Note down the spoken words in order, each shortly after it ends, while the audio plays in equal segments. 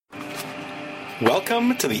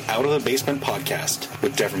Welcome to the Out of the Basement podcast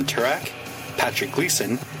with Devin Turak, Patrick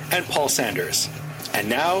Gleason, and Paul Sanders. And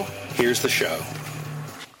now, here's the show.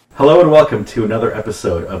 Hello and welcome to another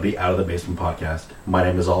episode of the Out of the Basement podcast. My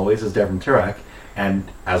name, as always, is Devin Turak, and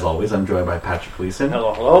as always, I'm joined by Patrick Gleason.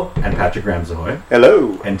 Hello, hello. And Patrick Ramsahoy.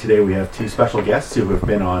 Hello. And today we have two special guests who have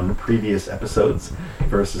been on previous episodes.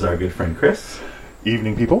 First is our good friend Chris.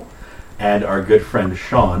 Evening, people. And our good friend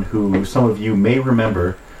Sean, who some of you may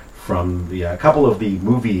remember from the couple of the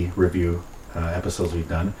movie review episodes we've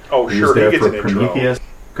done. Oh, he sure. was there He gets for an intro. Prometheus.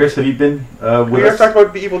 Chris, have you been with We us? have talked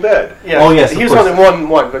about The Evil Dead. Yeah. Oh, yes, He of was course. on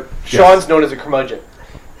one, but Sean's known as a curmudgeon.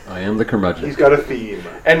 I am the curmudgeon. He's got a theme.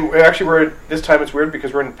 And we're this time it's weird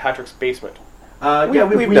because we're in Patrick's basement. We've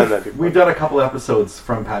done that before. We've done a couple episodes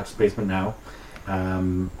from Pat's Basement now,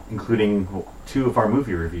 including two of our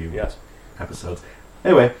movie review episodes.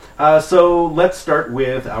 Anyway, so let's start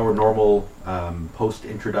with our normal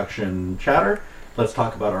post-introduction chatter. Let's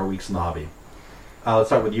talk about our week's in the hobby. Let's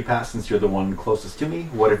start with you, Pat, since you're the one closest to me.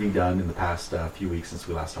 What have you done in the past few weeks since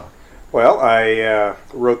we last talked? Well, I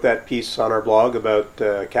wrote that piece on our blog about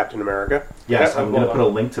Captain America. Yes, Yeah, I'm going to put a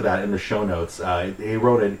link to that in the show notes. He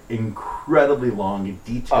wrote an incredibly long,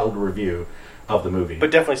 detailed review of the movie. But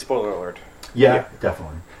definitely spoiler alert. yeah,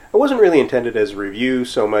 definitely. It wasn't really intended as a review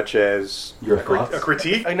so much as Your thoughts? a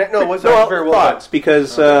critique. No, it wasn't very well thoughts, done.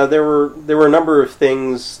 because there were a number of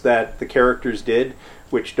things that the characters did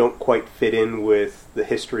which don't quite fit in with the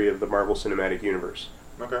history of the Marvel Cinematic Universe.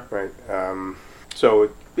 Okay. Right. So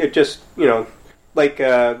it just, like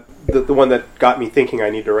the one that got me thinking I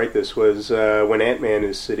need to write this was when Ant-Man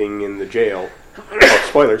is sitting in the jail.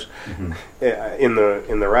 Spoilers. In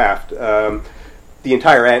the raft. The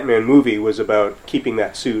entire Ant-Man movie was about keeping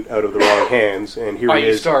that suit out of the wrong hands, and here he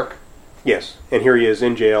is. Stark. Yes, and here he is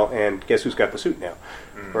in jail, and guess who's got the suit now,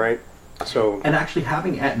 right? So And actually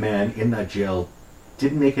having Ant-Man in that jail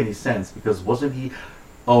didn't make any sense, because wasn't he...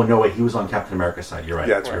 Oh, no, wait, he was on Captain America's side. You're right.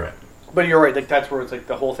 Yeah, that's You're right. But you're right. Like that's where it's like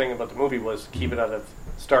the whole thing about the movie was keep it out of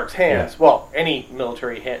Stark's hands. Yeah. Well, any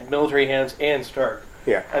military hands and Stark.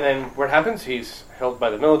 yeah, And then what happens? He's held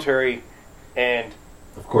by the military, and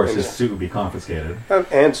Of course, his suit would be confiscated.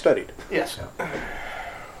 and studied. yes.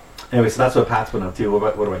 Anyway, so that's what Pat's been up to.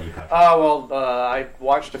 What about you, Pat? I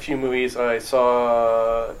watched a few movies. I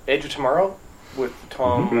saw Edge of Tomorrow with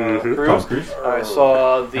Tom Cruise. Tom Cruise? I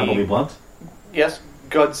saw Emily Blunt?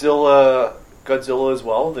 Godzilla as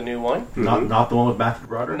well, the new one. Not the one with Matthew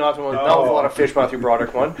Broderick? Not the one, not with a lot of fish, Matthew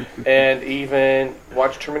Broderick one. And even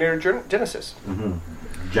watched Terminator Genesis.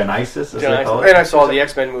 Genesis, as they call it? And I saw the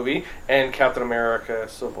X-Men movie and Captain America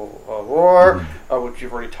Civil War, which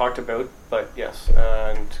you've already talked about. But yes,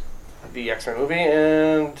 and the X-Men movie,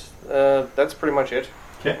 and that's pretty much it.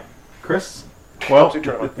 Okay. Chris? Well,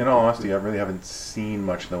 Eternal. in all honesty, I really haven't seen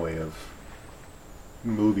much in the way of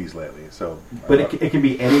movies lately. So, But it can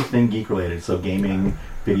be anything geek-related, so gaming,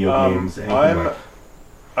 video games, anything like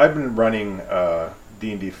I've been running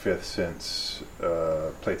D&D 5th since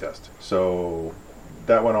playtest. So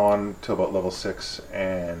that went on till about level 6,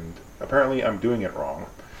 and apparently I'm doing it wrong.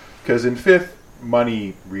 Because in 5th,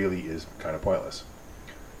 money really is kind of pointless.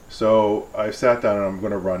 So I sat down and I'm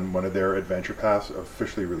going to run one of their adventure paths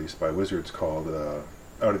officially released by Wizards called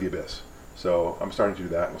Out of the Abyss. So I'm starting to do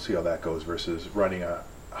that, and we'll see how that goes versus running a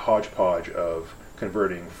hodgepodge of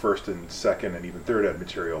converting 1st and 2nd and even 3rd ed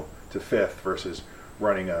material to 5th versus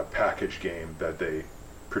running a package game that they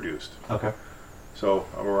produced. Okay. So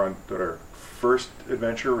we're on our first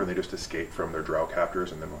adventure where they just escape from their drow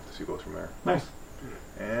captors, and then we'll have to see what goes from there. Nice.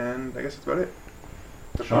 And I guess that's about it.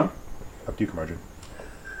 Sean? Up to you, Curmudgeon.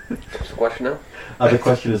 What's the question now? The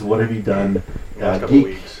question is, what have you done Last couple geek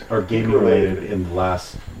weeks. or gaming-related in the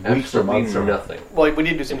last weeks or months? Or nothing. Well, we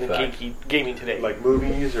did do something In fact. gaming today. Like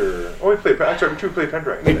movies or... Oh, we played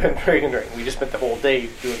Pendragon. we Pendragon. We just spent the whole day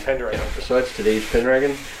doing Pendragon. Besides today's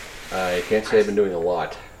Pendragon, I can't say I've been doing a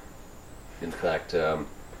lot. In fact,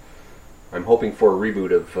 I'm hoping for a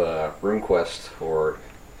reboot of RuneQuest or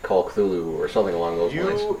Call of Cthulhu or something along those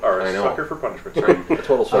lines. You are I a know. sucker for punishment. I'm a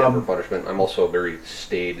total sucker for punishment. I'm also very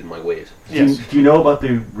staid in my ways. Yes. Do you know about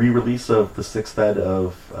the re-release of the 6th ed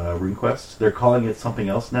of RuneQuest? They're calling it something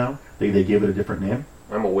else now. They gave it a different name.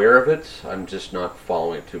 I'm aware of it. I'm just not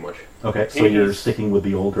following it too much. Okay, so It you're is sticking with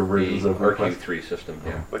the older versions The of RuneQuest? RQ3 system,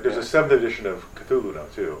 yeah. Like there's a 7th edition of Cthulhu now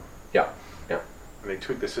too, Yeah, yeah. and they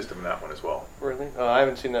tweaked the system in that one as well. Really? I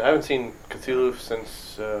haven't seen that. I haven't seen Cthulhu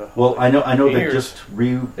since. Well, I know they years. just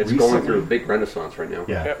It's going through a big renaissance right now.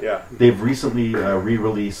 Yeah. Yeah. They've recently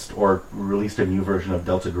re-released or released a new version of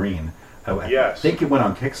Delta Green. I Yes. think it went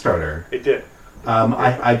on Kickstarter. It did.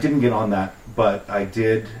 I didn't get on that, but I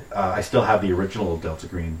did. I still have the original Delta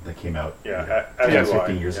Green that came out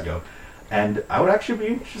 15 years ago. And I would actually be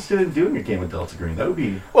interested in doing a game with Delta Green. That would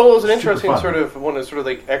be well. It was an super interesting fun. sort of one, is sort of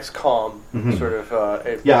like XCOM sort of.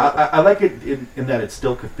 I like it in that it's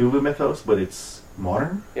still Cthulhu mythos, but it's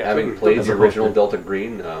modern. Yeah. Having played As the opposed original to- Delta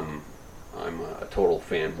Green, I'm a total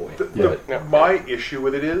fanboy. My issue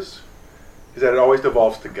with it is that it always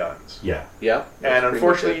devolves to guns. Yeah. Yeah, that's And pretty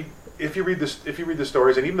unfortunately, much if you read the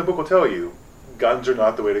stories, and even the book will tell you, guns are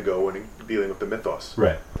not the way to go when dealing with the mythos.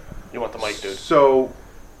 Right. You want the mic, dude? So,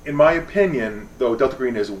 in my opinion, though Delta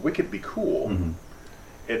Green is wickedly cool,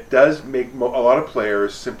 it does make a lot of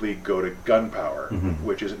players simply go to gunpowder,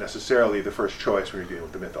 which isn't necessarily the first choice when you're dealing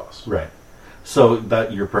with the mythos. Right. So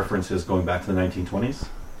that your preference is going back to the 1920s?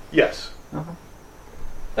 Yes.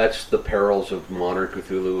 That's the perils of modern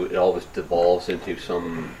Cthulhu. It always devolves into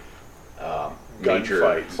some major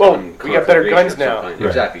Gunfights. Well, we got better conflagration guns of now. some kind. Right.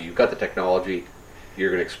 Exactly. You've got the technology. You're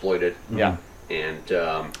going to exploit it. Yeah.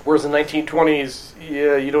 And Whereas in the 1920s,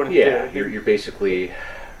 you don't. you're basically.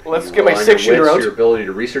 Let's you get my rely on your 6-shooter wits, out. Your ability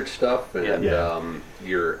to research stuff, and Yeah.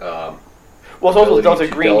 your Well, it's also ability Delta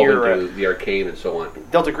to Green. delve You're into the arcane and so on.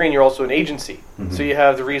 Delta Green. You're also an agency, so you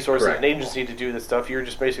have the resources of Correct. an agency to do this stuff. You're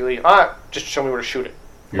just basically just show me where to shoot it,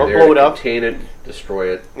 You're or there blow to it up. contain it,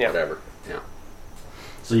 destroy it, Yeah. whatever. Yeah.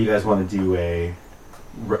 So you guys want to do a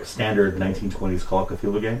standard 1920s Call of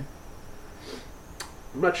Cthulhu game?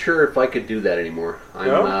 I'm not sure if I could do that anymore. I'm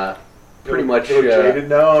No? pretty much jaded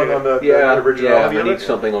now on the originality I of need it?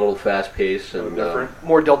 something a little fast paced and different.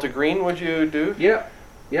 More Delta Green, would you do? yeah.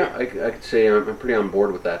 I could say I'm pretty on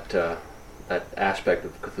board with that that aspect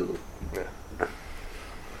of Cthulhu.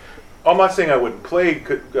 I'm not saying I wouldn't play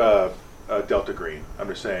Delta Green. I'm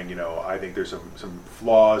just saying, I think there's some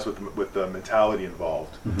flaws with the mentality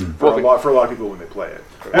involved for a lot of people when they play it.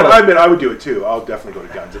 And I admit I would do it too. I'll definitely go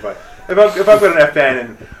to guns if I've got an FN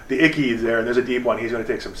and the Icky is there and there's a deep one. He's going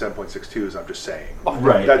to take some 7.62s. I'm just saying,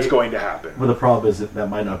 Right. that's going to happen. Well, the problem is that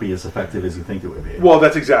might not be as effective as you think it would be. Well,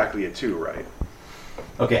 that's exactly it too, right?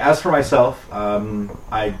 Okay, as for myself,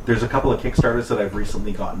 there's a couple of Kickstarters that I've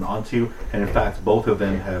recently gotten onto, and in fact, both of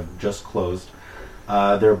them have just closed.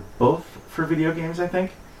 They're both for video games, I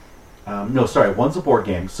think. No, sorry, one's a board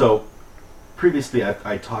game. So, previously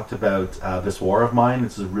I talked about This War of Mine.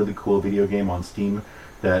 It's a really cool video game on Steam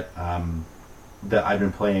that I've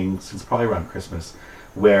been playing since probably around Christmas,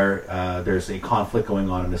 where there's a conflict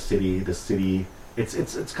going on in a city. The city, it's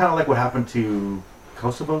kind of like what happened to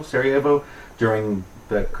Kosovo, Sarajevo, during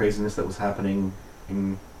the craziness that was happening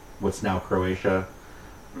in what's now Croatia,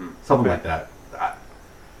 something like that.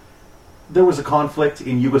 There was a conflict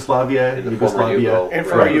in Yugoslavia, In the former Yugo. And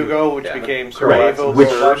for Right. Yugo, which Yeah. became Correct. Sarajevo, Which-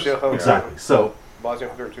 Croatia, exactly. So Bosnia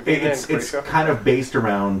and Herzegovina, it's Croatia. kind of based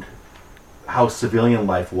around how civilian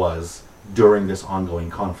life was during this ongoing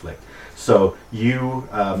conflict. So you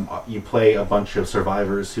play a bunch of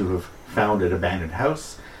survivors who have found an abandoned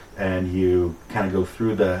house, and you kind of go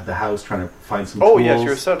through the house trying to find some Oh tools. yes, you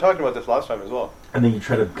were talking about this last time as well. And then you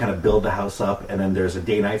try to kind of build the house up, and then there's a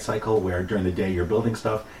day-night cycle where during the day you're building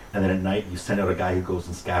stuff, and then at night you send out a guy who goes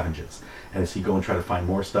and scavenges. And so you go and try to find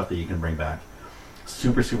more stuff that you can bring back.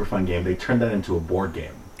 Super, super fun game. They turned that into a board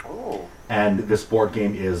game. Oh. And this board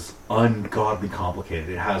game is ungodly complicated.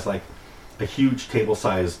 It has like a huge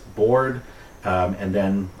table-sized board, and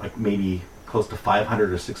then like maybe close to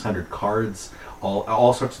 500 or 600 cards,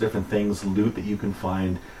 all sorts of different things, loot that you can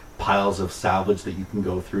find, piles of salvage that you can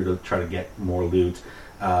go through to try to get more loot,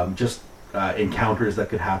 encounters that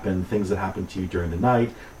could happen, things that happen to you during the night,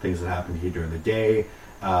 things that happen to you during the day.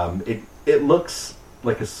 It looks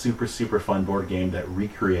like a super, super fun board game that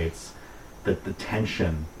recreates the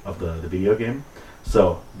tension of the video game.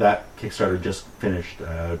 So that Kickstarter just finished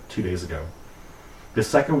 2 days ago. The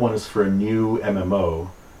second one is for a new MMO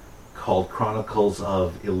called Chronicles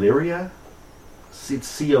of Illyria.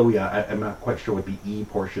 It's COE. I'm not quite sure what the E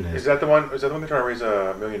portion is. Is that the one? Is that the one they're trying to raise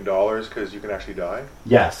 $1 million because you can actually die?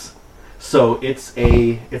 Yes. So it's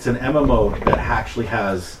an MMO that actually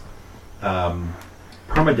has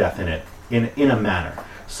permadeath in it in a manner.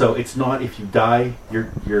 So it's not if you die,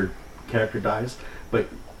 your character dies, but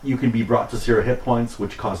you can be brought to 0 hit points,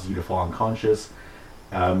 which causes you to fall unconscious,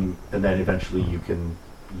 and then eventually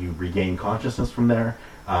you regain consciousness from there.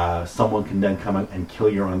 Someone can then come and kill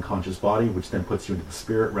your unconscious body, which then puts you into the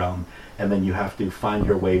spirit realm, and then you have to find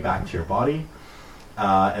your way back to your body.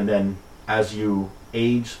 And then as you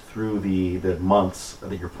age through the months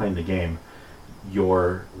that you're playing the game,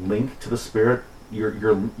 your link to the spirit,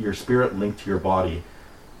 your spirit link to your body,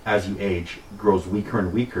 as you age, grows weaker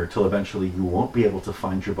and weaker till eventually you won't be able to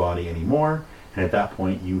find your body anymore, and at that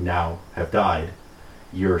point you now have died.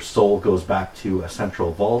 Your soul goes back to a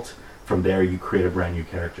central vault. From there, you create a brand new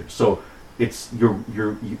character. So it's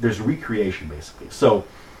there's recreation basically. So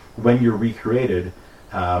when you're recreated,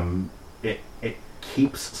 it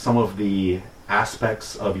keeps some of the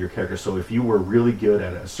aspects of your character. So if you were really good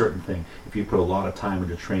at a certain thing, if you put a lot of time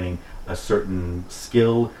into training a certain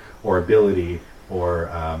skill or ability or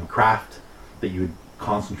craft that you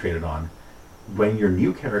concentrated on, when your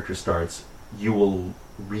new character starts, you will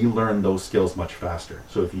relearn those skills much faster.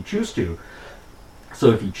 So if you choose to,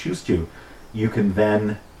 you can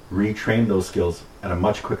then retrain those skills at a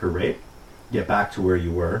much quicker rate, get back to where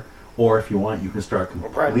you were, or if you want, you can start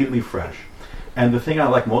completely fresh. And the thing I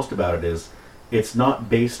like most about it is it's not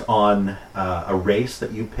based on a race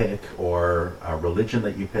that you pick or a religion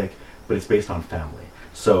that you pick, but it's based on family.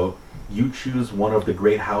 So you choose one of the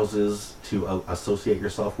great houses to associate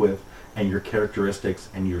yourself with, and your characteristics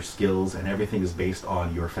and your skills and everything is based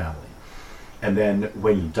on your family. And then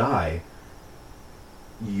when you die,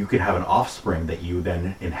 you can have an offspring that you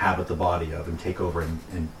then inhabit the body of and take over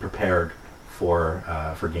and prepared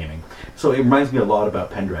for gaming. So it reminds me a lot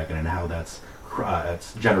about Pendragon and how it's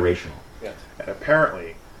generational. Yes. And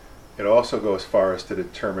apparently, it also goes as far as to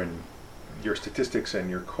determine your statistics and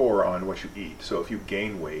your core on what you eat. So if you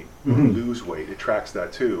gain weight or lose weight, it tracks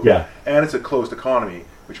that too. Yeah. And it's a closed economy,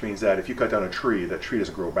 which means that if you cut down a tree, that tree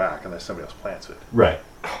doesn't grow back unless somebody else plants it. Right.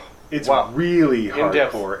 It's really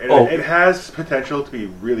hardcore. It has potential to be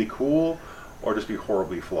really cool or just be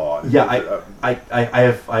horribly flawed. Yeah, I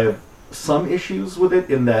have some issues with it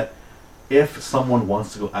in that if someone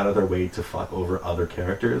wants to go out of their way to fuck over other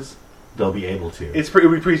characters, they'll be able to. It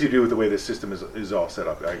would be pretty easy to do with the way this system is all set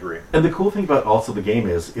up. I agree. And the cool thing about also the game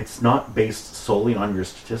is it's not based solely on your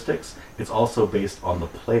statistics. It's also based on the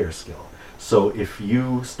player skill. So if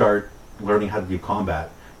you start learning how to do combat,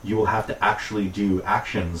 you will have to actually do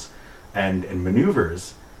actions and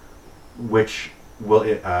maneuvers, which will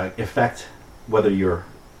affect whether your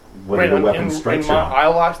weapon strikes or not.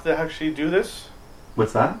 I'll have to actually do this?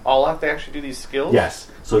 What's that? I'll have to actually do these skills? Yes.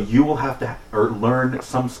 So you will have to learn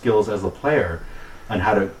some skills as a player on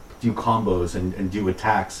how to do combos and do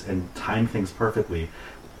attacks and time things perfectly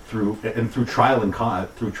through trial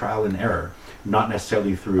and error, not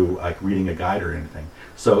necessarily through like reading a guide or anything.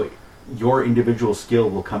 So your individual skill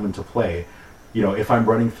will come into play. You know, if I'm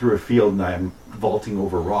running through a field and I'm vaulting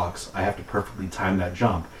over rocks, I have to perfectly time that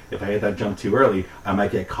jump. If I hit that jump too early, I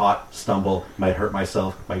might get caught, stumble, might hurt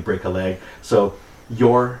myself, might break a leg. So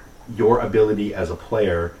your ability as a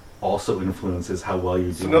player also influences how well you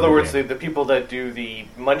do. So in other words, the people that do the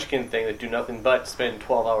Munchkin thing that do nothing but spend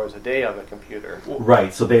 12 hours a day on the computer.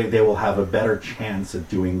 Right, so they will have a better chance at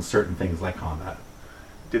doing certain things like combat.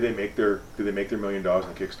 Did they make their $1 million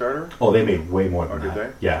on Kickstarter? Oh, they made way more than that.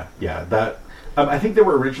 Did they? Yeah. That I think they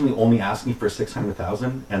were originally only asking for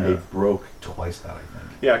 $600,000, and they broke twice that. I think.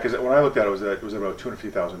 Yeah, because when I looked at it, it was about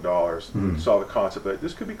 $250,000. Saw the concept that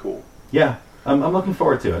this could be cool. Yeah, I'm looking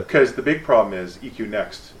forward to it. Because the big problem is EQ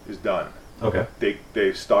Next is done. Okay.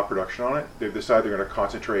 They've stopped production on it. They've decided they're going to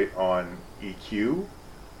concentrate on EQ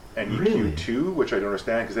and EQ2, which I don't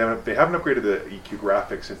understand because they haven't upgraded the EQ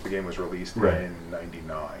graphics since the game was released in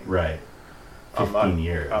 '99. Right. 15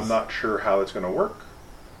 years. I'm not sure how it's going to work.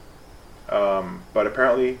 But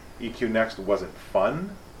apparently EQ Next wasn't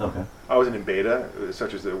fun. Okay. I wasn't in beta,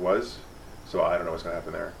 such as it was, so I don't know what's going to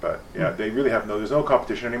happen there. But yeah, they really have there's no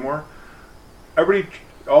competition anymore.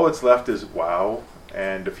 All that's left is WoW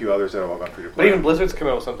and a few others that have all gone free to play. But even Blizzard's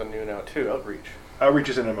coming out with something new now too, Outreach. Outreach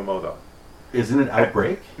is an MMO though. Isn't it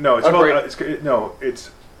Outbreak? No, it's Outbreak.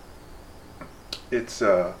 It's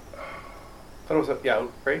I thought it was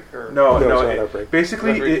Outbreak or no, it's not Outbreak.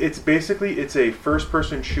 Basically, it's a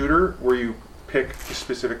first-person shooter where you pick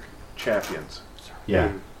specific champions.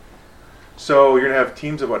 Yeah. So you're gonna have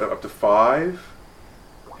teams of up to 5,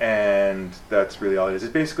 and that's really all it is.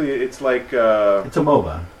 It's like it's a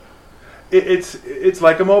MOBA. It's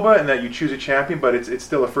like a MOBA in that you choose a champion, but it's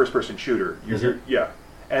still a first-person shooter. Yeah,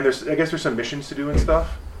 and there's some missions to do and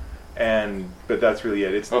stuff, but that's really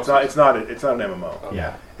it. It's not an MMO.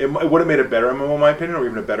 Yeah. It would have made a better MMO in my opinion, or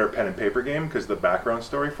even a better pen and paper game because the background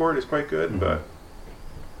story for it is quite good. But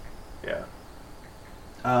yeah.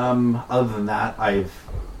 Other than that, I've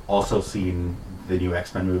also seen the new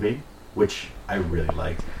X-Men movie, which I really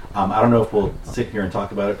liked. I don't know if we'll sit here and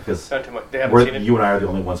talk about it because not too much. They haven't seen it. You and I are the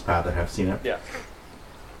only ones, Pat, that have seen it. Yeah.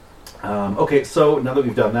 Okay, so now that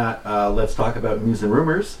we've done that, let's talk about news and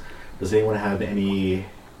rumors. Does anyone have any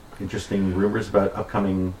interesting rumors about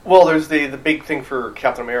upcoming... Well, there's the big thing for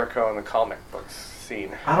Captain America on the comic books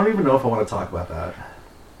scene. I don't even know if I want to talk about that.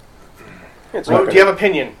 So do you have an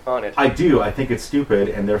opinion on it? I do. I think it's stupid,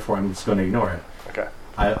 and therefore I'm just going to ignore it. Okay.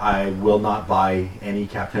 I will not buy any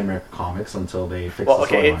Captain America comics until they fix Well, the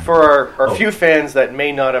okay, storyline. for our few fans that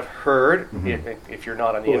may not have heard, if you're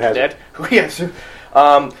not on the internet,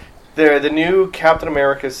 the new Captain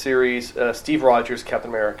America series, Steve Rogers Captain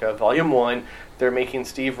America, Volume 1, they're making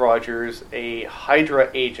Steve Rogers a Hydra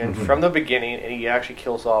agent from the beginning, and he actually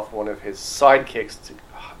kills off one of his sidekicks to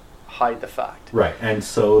hide the fact. Right, and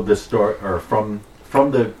so the story, or from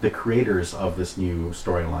the creators of this new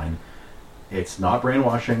storyline, it's not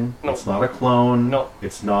brainwashing. No. It's not a clone. No.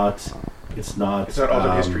 It's not. It's not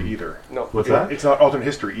alternate history either. No. What's that? It's not alternate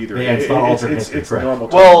history either. Yeah, it's not alternate history. It's correct. normal.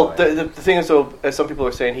 Well, timeline. the thing is, though, as some people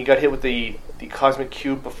are saying, he got hit with the cosmic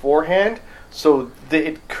cube beforehand, so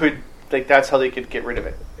it could, like, that's how they could get rid of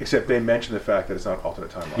it. Except they mention the fact that it's not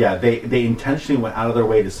alternate timeline. Yeah, they intentionally went out of their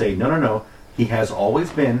way to say no. He has always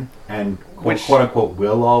been, and Which- quote unquote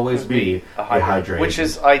will always be a Hydra, which agent.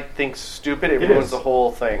 is, I think, stupid. It It ruins is. the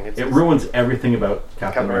whole thing. It ruins everything about Captain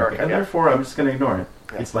Captain America, America, and yeah. therefore I'm just going to ignore it.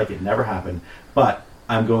 Yeah. It's like it never happened. But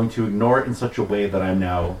I'm going to ignore it in such a way that I'm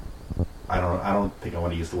now. I don't think I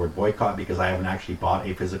want to use the word boycott because I haven't actually bought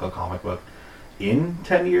a physical comic book in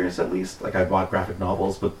 10 years at least. Like I bought graphic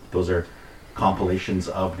novels, but those are compilations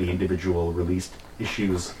of the individual released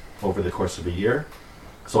issues over the course of a year.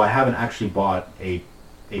 So I haven't actually bought a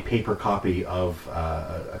paper copy of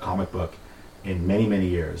a comic book in many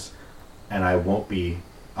years, and I'll be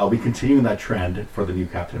continuing that trend for the new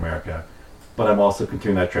Captain America, but I'm also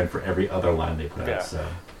continuing that trend for every other line they put Yeah. out. So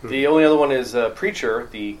The only other one is Preacher,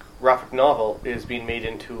 the graphic novel, is being made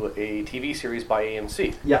into a TV series by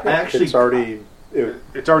AMC. yeah, I actually It's already...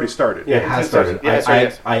 It's already started. it has It's started. started. Yeah, sorry,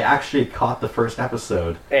 yes. I actually caught the first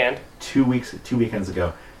episode And 2 weekends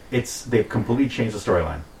ago. They've completely changed the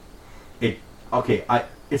storyline.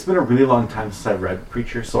 It's been a really long time since I've read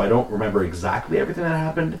Preacher, so I don't remember exactly everything that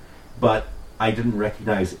happened, but I didn't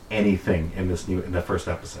recognize anything in the first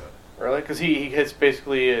episode. really, because he hits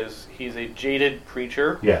basically he's a jaded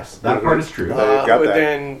preacher. Yes, that part is true. Got But that.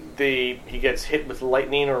 then he gets hit with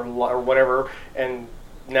lightning or whatever, and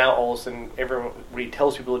now all of a sudden what he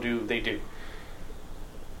tells people to do, they do.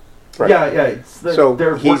 Right. Yeah. So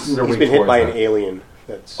they're he's working their way been hit towards by that. an alien.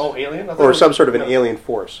 That's Alien? I thought it or was- some sort of an no. alien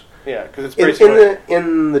force. Yeah, because it's In basically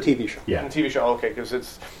in the TV show. Yeah. in the TV show. Okay, because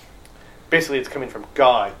it's coming from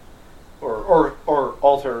God, or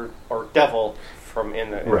alter or devil from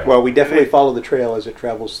in the. Right. Well, we definitely follow the trail as it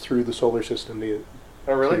travels through the solar system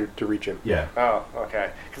Oh really? to reach him. Yeah. Oh,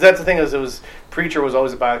 okay. Because that's the thing is, Preacher was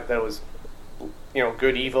always about that it was,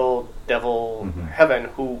 good, evil, devil, heaven.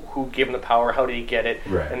 Who gave him the power? How did he get it?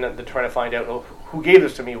 Right. And then they're trying to find out, who gave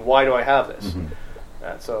this to me? Why do I have this?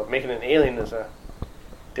 Mm-hmm. So making an alien is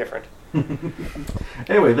different.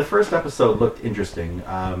 Anyway, the first episode looked interesting.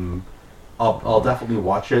 I'll definitely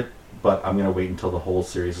watch it, but I'm going to wait until the whole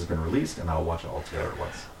series has been released, and I'll watch it all together at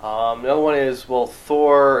once. The other one is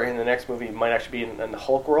Thor in the next movie might actually be in the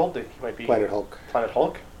Hulk world. He might be Planet Hulk. Planet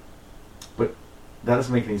Hulk. But that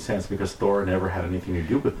doesn't make any sense because Thor never had anything to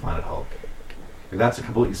do with Planet Hulk. Like, that's a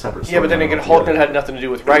completely separate story. Yeah, but then again, Hulk had nothing to do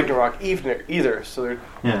with Ragnarok either. So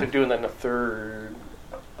they're doing that in the third.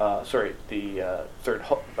 The third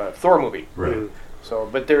Thor movie. Right. Mm. So,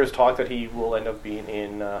 but there is talk that he will end up being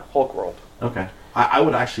in Hulk world. Okay. I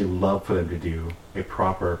would actually love for them to do a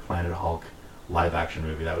proper Planet Hulk live action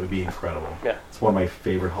movie. That would be incredible. Yeah. It's one of my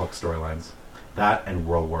favorite Hulk storylines. That and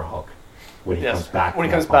World War Hulk. When he comes back. When he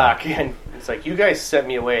from comes that bomb. back, and it's like, you guys sent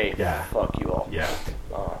me away. Yeah. Fuck you all. Yeah.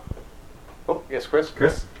 Oh, yes, Chris?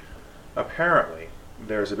 Chris? Apparently,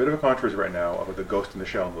 there's a bit of a controversy right now about the Ghost in the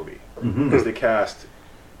Shell movie Mm-hmm. because they cast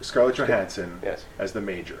Scarlett Johansson Yes. as the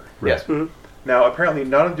Major. Yes. Now, apparently,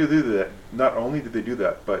 not only did they do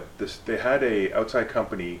that, but they had a outside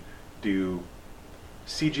company do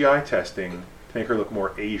CGI testing to make her look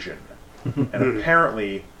more Asian, and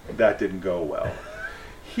apparently that didn't go well.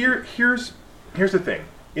 Here's the thing: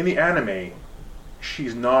 in the anime,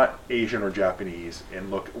 she's not Asian or Japanese in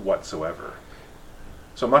look whatsoever.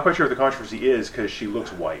 So I'm not quite sure what the controversy is because she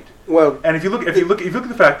looks white. Well, And if you look at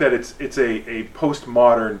the fact that it's a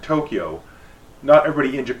postmodern Tokyo, not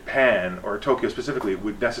everybody in Japan or Tokyo specifically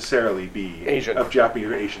would necessarily be Asian. of Japanese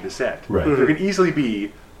or Asian descent. Right. There can easily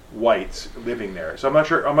be whites living there. So I'm not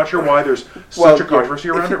sure why there's Well, such a controversy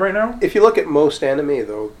around it right now. if you look at most anime,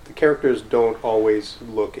 though, the characters don't always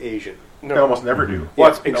look Asian. They almost never do.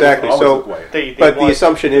 Yeah, exactly. Always So, look white. They but the want-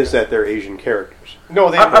 assumption is that they're Asian characters.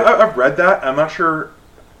 No, they. I've read that. I'm not sure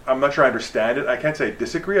I understand it. I can't say I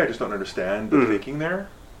disagree. I just don't understand the thinking there.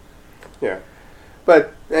 Yeah,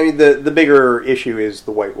 but I mean, the bigger issue is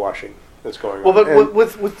the whitewashing. that's going Well, on. but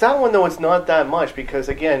with that one though, it's not that much because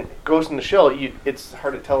again, Ghost in the Shell, it's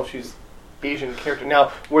hard to tell if she's Asian character. Now,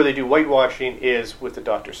 where they do whitewashing is with the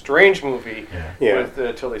Doctor Strange movie with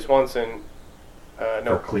Tilda Swanson.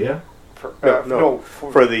 For Clea? For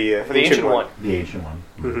the ancient one. The ancient one.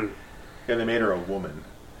 Mm-hmm. Yeah, they made her a woman.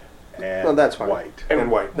 And well, that's fine. White. And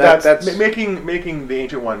white. That's making the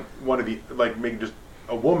ancient one of the making just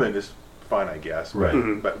a woman is fine, I guess.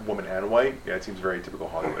 Right. But woman and white, it seems very typical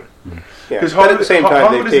Hollywood. Because at the same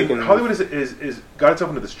time, Hollywood is got itself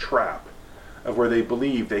into this trap of where they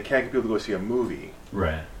believe they can't get people to go see a movie,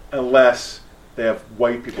 right? Unless they have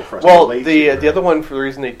white people for us. Well, the other one for the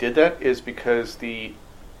reason they did that is because the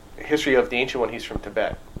history of the ancient one, he's from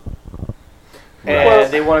Tibet,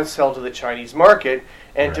 and they want to sell to the Chinese market,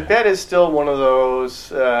 and Tibet is still one of those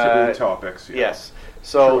taboo topics. Yeah. Yes.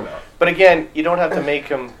 So, but again, you don't have to make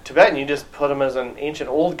him Tibetan. You just put him as an ancient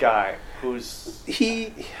old guy who's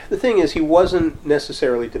The thing is, he wasn't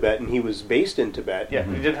necessarily Tibetan. He was based in Tibet.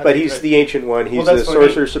 Yeah, but he's the ancient one. He's the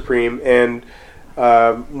sorcerer supreme. And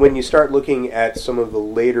when you start looking at some of the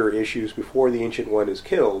later issues before the ancient one is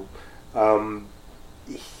killed,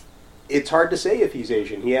 it's hard to say if he's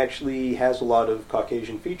Asian. He actually has a lot of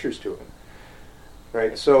Caucasian features to him.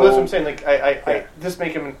 Right, so that's what I'm saying. Like, I just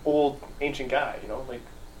make him an old ancient guy, you know, like.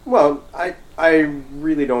 Well, I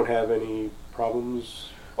really don't have any problems.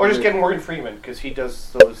 Or just get Morgan Freeman because he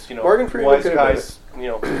does those, you know, wise guys, you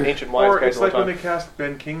know, ancient wise guys. Or it's like when they cast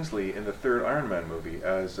Ben Kingsley in the third Iron Man movie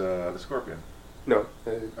as the Scorpion. No,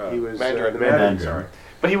 he was Mandarin. The Mandarin. Sorry,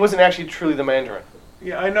 but he wasn't actually truly the Mandarin.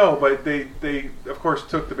 Yeah, I know, but they of course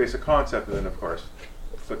took the basic concept and then of course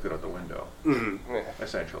flicked it out the window. Mm-hmm.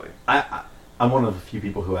 Essentially. I'm one of the few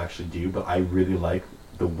people who actually do, but I really like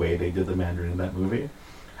the way they did the Mandarin in that movie.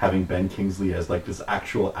 Having Ben Kingsley as like this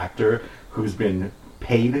actual actor who's been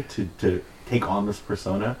paid to take on this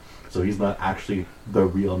persona, so he's not actually the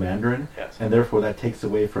real Mandarin, and therefore that takes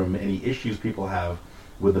away from any issues people have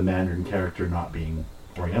with the Mandarin character not being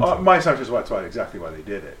Oriental. My assumption is that's exactly why they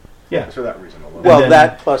did it. Yeah. For that reason alone. Well,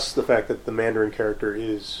 that plus the fact that the Mandarin character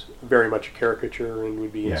is very much a caricature and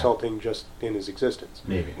would be insulting just in his existence.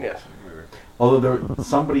 Maybe. Yes. Although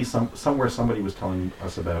somewhere somebody was telling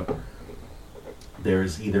us about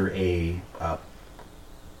there's either a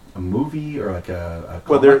movie or like a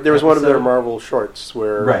well, there was one of their Marvel shorts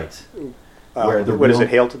where where what is it,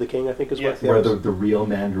 Hail to the King, I think is what where the real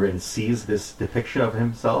Mandarin sees this depiction of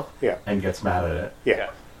himself and gets mad at it.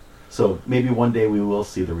 Yeah. So maybe one day we will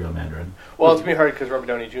see the real Mandarin. Well, it's going to be hard because Robert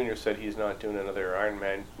Downey Jr. said he's not doing another Iron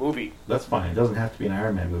Man movie. That's fine. It doesn't have to be an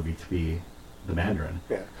Iron Man movie to be the Mandarin.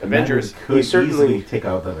 Yeah. The Avengers Mandarin could easily take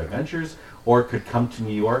out the Avengers, or could come to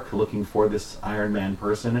New York looking for this Iron Man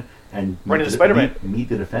person and meet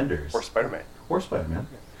the Defenders. Or Spider-Man. Or Spider-Man.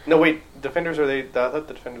 No, wait. Defenders I thought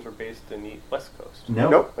the Defenders were based in the West Coast.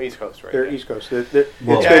 Nope. East Coast, right? They're East Coast. It's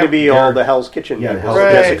going to be all the Hell's Kitchen people.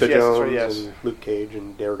 Jessica Jones and Luke Cage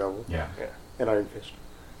and Daredevil. Yeah. And Iron Fist.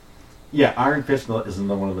 Yeah, Iron Fist isn't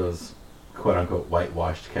one of those quote-unquote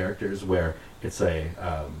whitewashed characters where it's a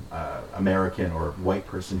American or white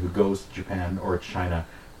person who goes to Japan or China,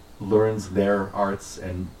 learns their arts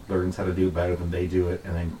and learns how to do it better than they do it,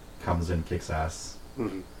 and then comes and kicks ass.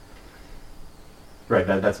 Mm-hmm. Right,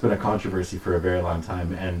 that's been a controversy for a very long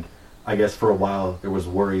time, and I guess for a while there was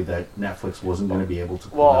worry that Netflix wasn't going to be able to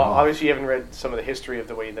pull that off. Obviously you haven't read some of the history of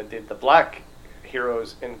the way that did the black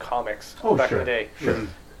heroes in comics back in the day. Sure.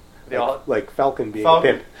 They like Falcon being a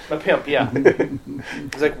pimp. A pimp, yeah.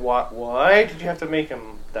 It's like, why did you have to make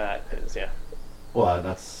him that? Well,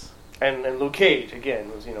 that's... And Luke Cage, again,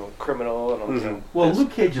 was, criminal. And well,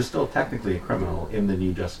 Luke Cage is still technically a criminal in the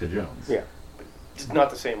new Jessica Jones. Yeah. It's not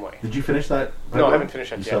the same way. Did you finish that? No, I haven't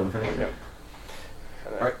finished that yet. You still haven't finished it?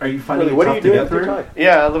 No. Are you finding it what tough are you to doing get through?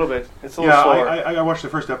 Yeah, a little bit. It's a little slower. I watched the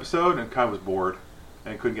first episode and kind of was bored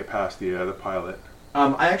and couldn't get past the pilot.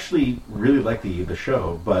 I actually really like the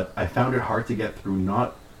show, but I found it hard to get through,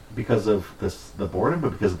 not because of the boredom,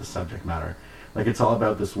 but because of the subject matter. Like, it's all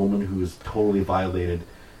about this woman who's totally violated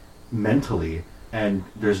mentally, and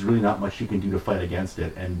there's really not much she can do to fight against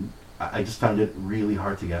it, and I just found it really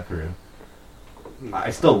hard to get through.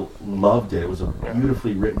 I still loved it. It was a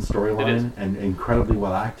beautifully written storyline and incredibly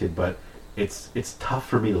well acted, but it's tough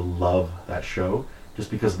for me to love that show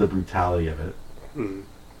just because of the brutality of it. Mm.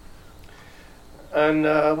 And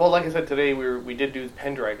well, like I said today, we did do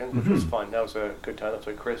Pendragon, which was fun. That was a good time. That's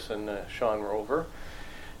why Chris and Sean were over,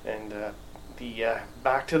 and the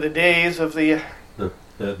back to the days of the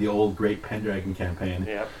old great Pendragon campaign,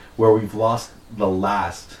 where we've lost the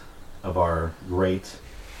last of our great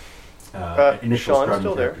initial Sean's starting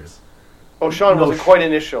still characters. Oh, Sean No, wasn't quite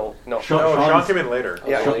initial. No. No, Sean's- Sean came in later.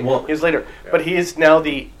 Yeah, Sean- well- he was later. But he is now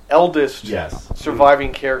the eldest Yes.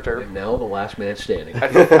 surviving character. And now the last man standing.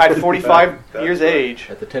 At 45 That's years right. age.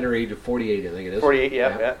 At the tender age of 48, I think it is. 48,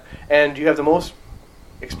 yeah. And you have the most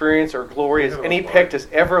experience or glory as Yeah, any that's Pict has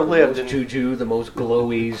ever The lived. most juju, the most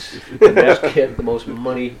glowies, the most kit, the most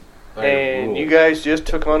money. I And rule. you guys just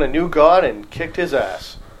took on a new god and kicked his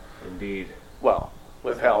ass. Indeed. Well,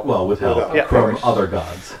 with help. Well, with help Yeah. from other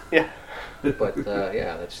gods. Yeah. But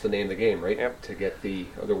yeah, that's the name of the game, right? Yep. To get the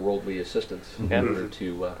otherworldly assistance Yeah. in order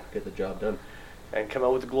to get the job done. And come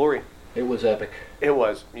out with the glory. It was epic. It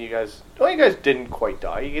was. You guys didn't quite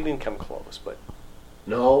die. You didn't come close, but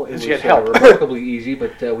No, it Did was you get help? remarkably easy,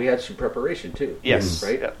 but we had some preparation too. yes.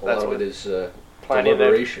 Right? Yeah, A that's lot of what it is planning it out.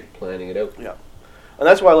 deliberation, planning it out. Yeah. And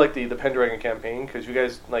that's why I like the Pendragon campaign, because you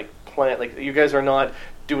guys you guys are not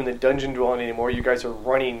doing the dungeon dwelling anymore. You guys are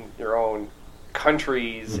running your own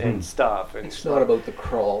countries and stuff. And It's not about the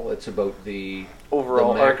crawl, it's about the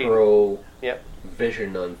Overall the arcing. macro Yep.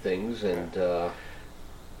 vision on things and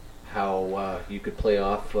how you could play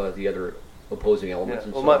off the other opposing Yeah. elements.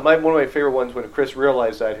 And Well, so on. one of my favorite ones when Chris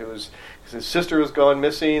realized that because his sister was gone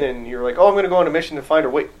missing, and you're like, "Oh, I'm going to go on a mission to find her."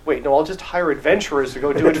 Wait, no, I'll just hire adventurers to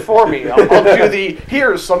go do it for me. I'll do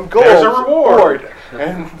here's some gold. There's a reward.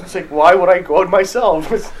 And it's like, why would I go out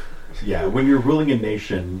myself? Yeah, when you're ruling a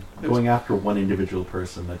nation, going after one individual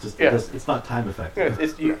person, that just Yeah. it's not time effective.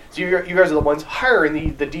 So you guys are the ones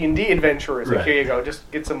hiring the D&D adventurers. Like, Right. here you go, just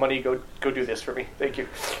get some money, go do this for me. Thank you.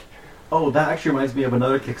 Oh, that actually reminds me of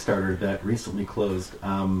another Kickstarter that recently closed.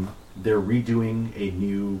 They're redoing a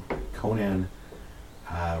new Conan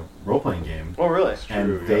role-playing game, Oh, really?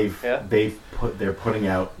 and True, yeah. they're putting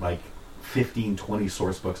out like 15, 20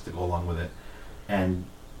 source books to go along with it, and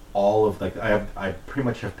all of I pretty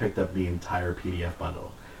much have picked up the entire PDF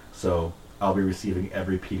bundle, so I'll be receiving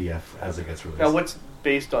every PDF as it gets released. Now, what's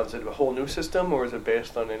based on? Is it a whole new system, or is it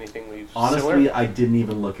based on anything we've Honestly, similar? I didn't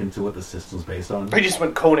even look into what the system's based on. I just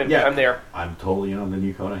went Conan. Yeah. I'm there. I'm totally in on the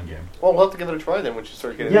new Conan game. Well, we'll have to give it a try then. Once you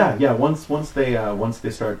start getting Yeah. Once they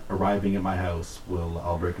start arriving at my house,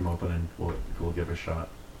 I'll break them open and we'll give it a shot.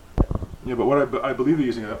 Yeah, but I believe they're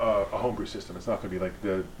using a homebrew system. It's not going to be like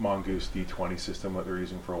the Mongoose D20 system that they're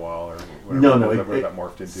using for a while, or whatever that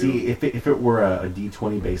morphed into. See, if it were a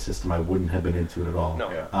D20 based system, I wouldn't have been into it at all.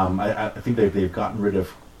 No. Yeah. I think they've gotten rid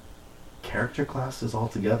of character classes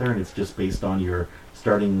altogether, and it's just based on your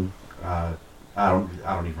starting. I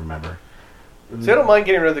don't even remember. So I don't mind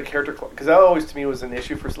getting rid of the character because that always to me was an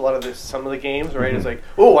issue for a lot of some of the games, right? It's like,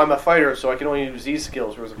 oh, I'm a fighter, so I can only use these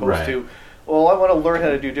skills, as opposed Right. to, well, I want to learn how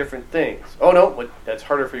to do different things. Oh no, but that's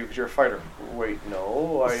harder for you because you're a fighter. Wait,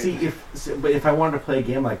 no, But if I wanted to play a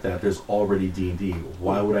game like that, there's already D&D.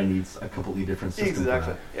 Why would I need a completely different system? for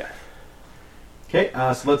exactly, that? yeah.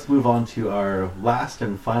 Okay, so let's move on to our last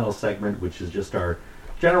and final segment, which is just our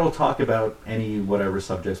general talk about any whatever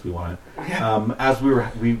subjects we want. As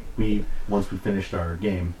we once we finished our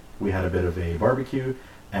game, we had a bit of a barbecue,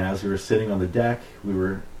 and as we were sitting on the deck, we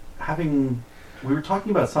were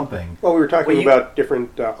talking about something. Well, we were talking Well, you- about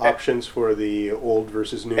different options for the old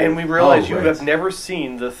versus new. And we realized you right. have never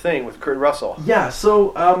seen The Thing with Kurt Russell. Yeah,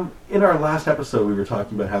 so in our last episode, we were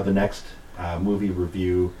talking about how the next movie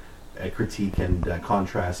review, critique, and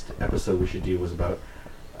contrast episode we should do was about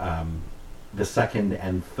the second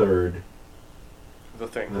and third The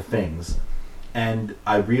Thing. The Things. And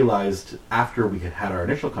I realized after we had our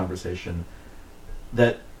initial conversation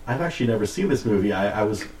that I've actually never seen this movie. I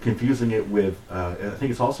was confusing it with, I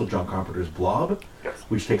think it's also John Carpenter's Blob, Yes.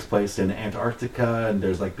 which takes place in Antarctica, and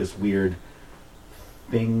there's like this weird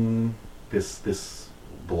thing, this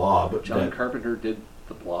blob. John that- Carpenter did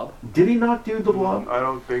The Blob. Did he not do the Blob? I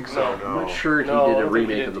don't think so. No. No. I'm not sure he No, I did a don't think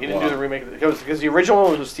remake of The he Blob. didn't do the remake because the original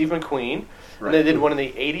one was with Steve McQueen, and they did one in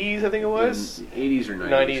the 80s, I think it was. In the 80s or 90s.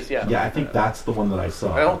 90s, yeah. Yeah, I think that's the one that I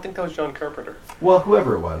saw. I don't think that was John Carpenter. Well,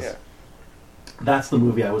 whoever it was. Yeah. That's the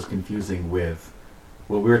movie I was confusing with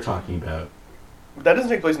what we were talking about. That doesn't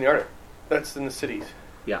take place in the Arctic. That's in the cities.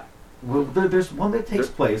 Yeah. Well, there's one that takes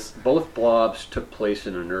place, Both blobs took place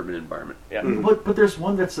in an urban environment. Yeah. but there's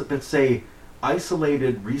one that's a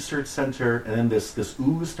isolated research center, and then this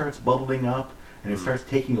ooze starts bubbling up, and it starts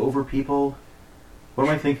taking over people. What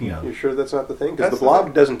am I thinking You of? sure that's not the thing? Because That's the the blob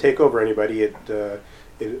thing. doesn't take over anybody; it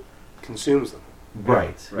consumes them.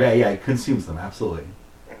 Right. Right. Yeah, it consumes them, absolutely.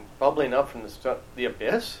 And bubbling up from the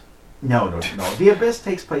abyss? No. The Abyss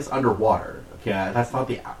takes place underwater. Yeah, that's not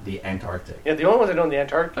the Antarctic. Yeah, the only ones I know in the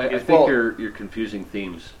Antarctic I is think you're confusing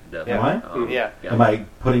themes, Dev. Yeah. Am I? Yeah. Am I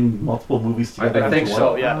putting multiple movies together? I think into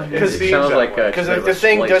so, one? yeah. Oh, Because It sounds like because sort of the a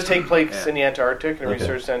thing does splice. take place Yeah. in the Antarctic in a Okay.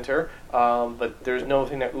 research center, but there's no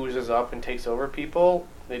thing that oozes up and takes over people.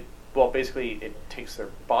 Basically, it takes their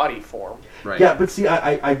body form. Right. Yeah, but see,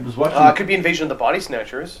 I was watching. It could be Invasion of the Body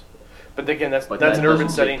Snatchers, but again, that's But an that urban doesn't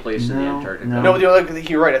setting. take place in the No, Antarctic. no. No,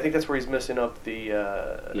 you're right. I think that's where he's missing up the.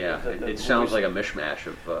 Yeah, the it sounds movies. like a mishmash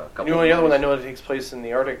of a couple. The only of other one I movies. know that takes place in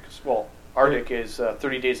the Arctic. Well, Arctic is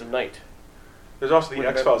 30 Days of Night. There's also What the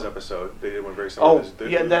about- X-Files episode. They did one very similar. Oh, There's the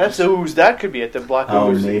yeah, that's the ooze. That could be it. The black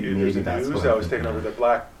Oh, ooze. maybe There's the that's ooze what that I'm was taking thinking over of. the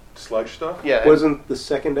black sludge stuff. Yeah, Wasn't the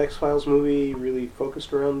second X-Files movie really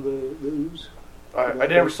focused around the ooze? I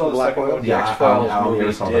never saw the Black second Oil? one. The Yeah, X-Files I only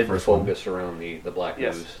movie saw the did first one. focus around the black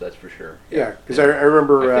Yes. ooze, that's for sure. Yeah, because I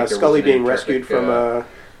remember I think there Scully was an being rescued Antarctic, from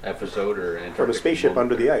episode or a Antarctic spaceship movie.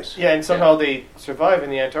 under the ice. Yeah, and somehow they survive in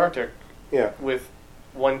the Antarctic Yeah. with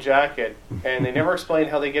one jacket, and they never explain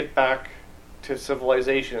how they get back to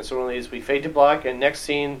civilization. And so we fade to black, and next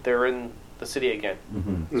scene they're in the city again.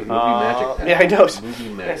 Mhm. It's movie magic. Pat. Yeah, I know. Movie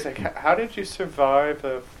It's magic. like, how did you survive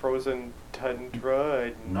the frozen tundra?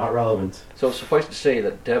 Not relevant. So suffice to say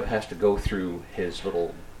that Dev has to go through his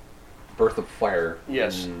little birth of fire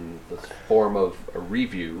Yes. in the form of a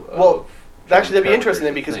review of... Well, actually, that'd be John interesting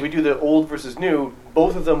then, Carpenter's because The we Thing. do the old versus new.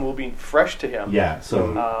 Both of them will be fresh to him. Yeah,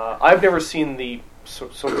 so I've never seen the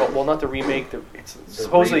so-called, well, not the remake. It's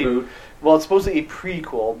supposedly, reboot. well, it's supposedly a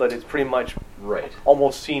prequel, but it's pretty much Right.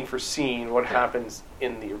 almost scene for scene what happens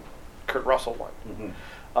in the Kurt Russell one.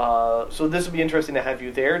 Mm-hmm. So this would be interesting to have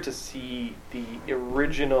you there to see the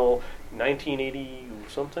original 1980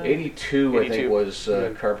 something. 82, I 82. think, was Yeah.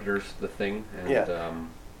 Carpenter's The Thing. And, Yeah.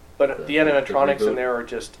 But the the animatronics reboot. in there are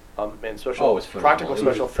just and special it's phenomenal. practical It was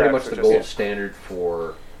special pretty much effects the are just- gold standard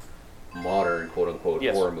for modern, quote-unquote,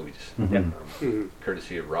 Yes. horror movies. Mhm.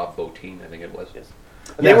 Courtesy of Rob Bottin, I think it was. Yes.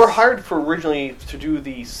 And They Yes. were hired for originally to do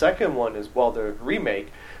the second one as well, the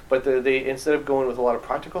remake, but they instead of going with a lot of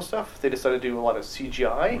practical stuff, they decided to do a lot of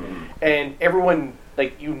CGI, and everyone,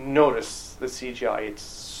 like, you notice the CGI, it's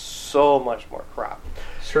so much more crap.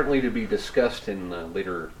 Certainly to be discussed in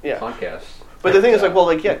later Yeah. podcasts. But the thing is, like, well,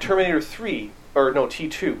 like, yeah, Terminator 3, or no,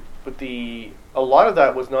 T2, but a lot of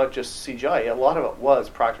that was not just CGI, a lot of it was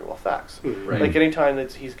practical effects. Right. Like, anytime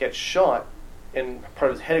that he gets shot and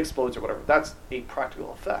part of his head explodes or whatever, that's a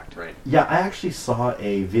practical effect. Right. yeah, I actually saw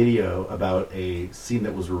a video about a scene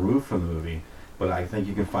that was removed from the movie, but I think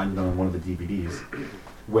you can find it on one of the DVDs,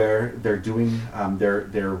 where they're doing they're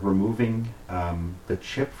removing the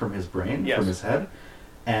chip from his brain, Yes. from his head,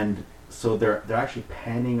 and so they're actually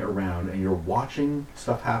panning around, and you're watching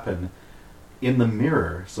stuff happen in the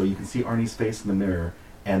mirror, so you can see Arnie's face in the mirror,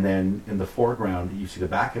 and then in the foreground you see the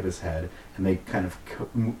back of his head, and they kind of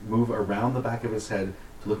move around the back of his head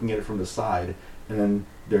to looking at it from the side, and then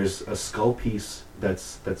there's a skull piece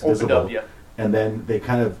that's Opened visible, up, yeah. and then they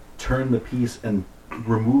kind of turn the piece and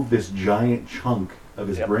remove this giant chunk of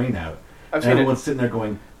his Yep. brain out. I've And seen everyone's it. sitting there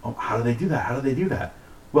going, "Oh, how do they do that? How do they do that?"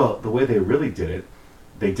 Well, the way they really did it,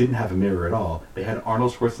 they didn't have a mirror at all. They had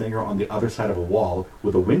Arnold Schwarzenegger on the other side of a wall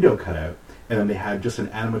with a window cut out, and then they had just an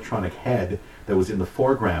animatronic head that was in the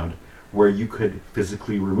foreground where you could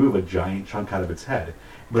physically remove a giant chunk out of its head.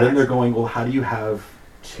 But then they're going, well, how do you have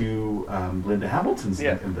two Linda Hamiltons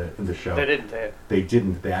Yeah. in the show? They didn't. They They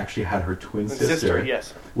didn't. They actually had her twin sister,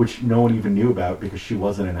 yes. which no one even knew about because she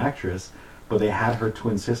wasn't an actress. But they had her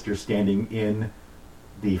twin sister standing in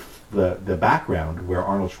the background where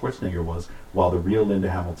Arnold Schwarzenegger was, while the real Linda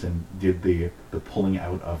Hamilton did the pulling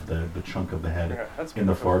out of the chunk of the head Yeah, that's in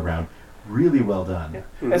the pretty foreground. Really well done. Yeah.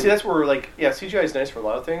 And see, that's where, like, yeah, CGI is nice for a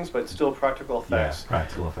lot of things, but it's still practical effects. Yeah,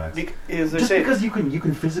 practical effects. As they Just say, because you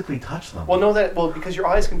can physically touch them. well, because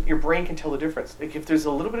your brain can tell the difference. Like, if there's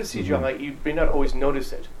a little bit of CGI, you may not always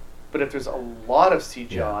notice it, but if there's a lot of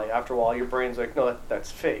CGI, after a while, your brain's like, no,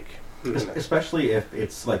 that's fake. Especially if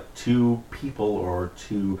it's like two people or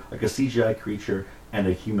like a CGI creature and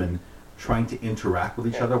a human trying to interact with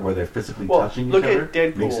each other where they're physically touching each look other. at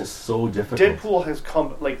Deadpool. Makes it so difficult. Deadpool has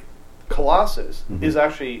come, like, Colossus is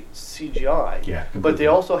actually CGI, Yeah, but completely. they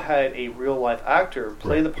also had a real life actor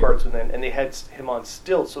play the parts with them, and they had him on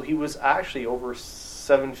stilts, so he was actually over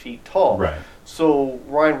 7 feet tall. Right. So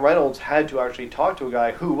Ryan Reynolds had to actually talk to a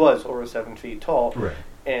guy who was over 7 feet tall, Right.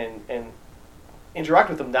 and interact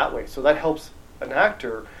with them that way. So that helps an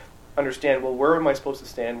actor understand, well, where am I supposed to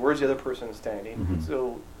stand? Where's the other person standing? Mhm.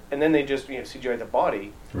 So and then they just CGI the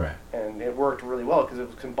body, Right. and it worked really well because it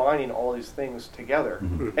was combining all these things together.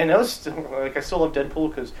 Mhm. And that was still, like, I still love Deadpool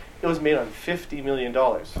because it was made on $50 million.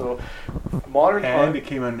 So modern And it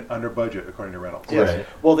came in under budget, according to Reynolds. yes. Right.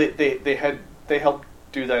 Well, they helped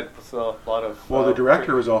do that with a lot of. Well, the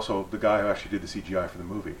director was also the guy who actually did the CGI for the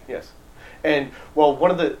movie. Yes, and well,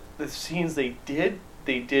 one of the scenes they did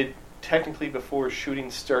technically before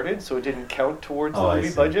shooting started, so it didn't count towards the I movie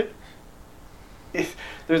see. budget.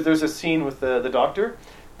 There's a scene with the doctor.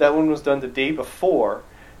 That one was done the day before,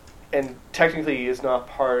 and technically is not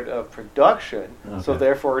part of production, so Okay.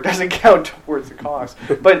 therefore it doesn't count towards the cost.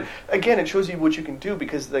 But again, it shows you what you can do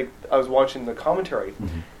because, like, I was watching the commentary,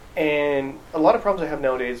 and a lot of problems I have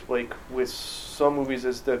nowadays, like with some movies,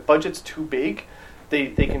 is the budget's too big. They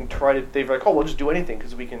can try to, they're like, oh, we'll just do anything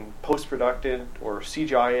because we can post-product it or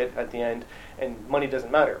CGI it at the end, and money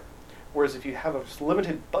doesn't matter. Whereas if you have a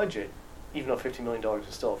limited budget, even though $50 million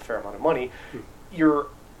is still a fair amount of money, you're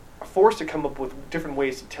forced to come up with different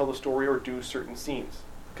ways to tell the story or do certain scenes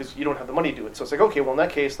because you don't have the money to do it. So it's like, okay, well, in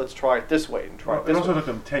that case, let's try it this way and try Well, it it this also way. took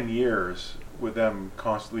them 10 years with them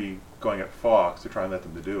constantly going at Fox to try and let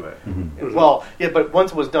them to do it. Mhm. Well, yeah, but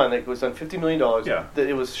once it was done, it was done $50 million. Yeah.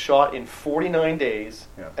 It was shot in 49 days,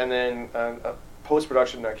 Yeah. and then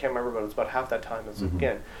post-production, I can't remember, but it was about half that time. It's Mhm.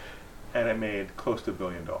 again. And it made close to $1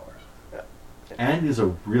 billion. And is a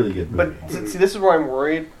really good But movie. see, this is where I'm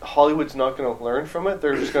worried. Hollywood's not going to learn from it.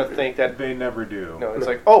 They're just going to think that They never do. no, it's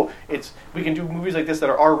like, oh, we can do movies like this that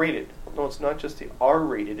are R-rated. No, it's not just the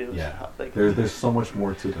R-rated. It was Yeah. like There's so much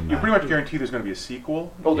more to it than You that. pretty much guarantee there's going to be a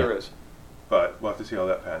sequel, oh, there Yeah. is. but we'll have to see how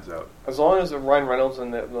that pans out. As long as Ryan Reynolds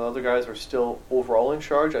and the other guys are still overall in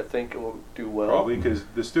charge, I think it will do well. Probably because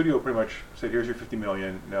the studio pretty much said, "Here's your $50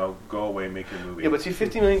 million. Now go away, make your movie." Yeah, but see,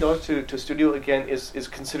 $50 million to studio again is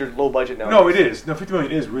considered low budget now. no, it is. No, $50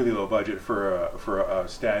 million is really low budget for a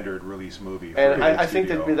standard release movie. For a And big I think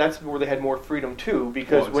studio. that that's where they had more freedom too,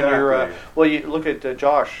 because Well, when you're exactly. you look at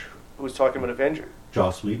Josh, who was talking about Avengers.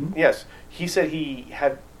 Joss Whedon? Yes, he said he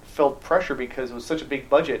had felt pressure because it was such a big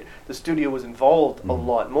budget. The studio was involved a Mhm.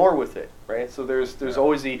 lot more with it, right? So there's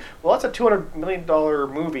always that's a $200 million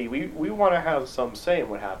movie. We want to have some say in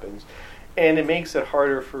what happens, and it makes it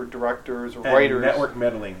harder for directors, And writers. network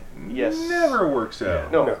meddling Yes. never works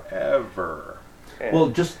out. No. Ever. and- Well,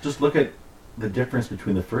 just look at the difference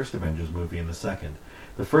between the first Avengers movie and the second.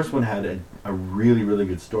 The first one had a really, really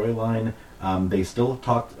good storyline. They still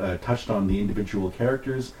touched on the individual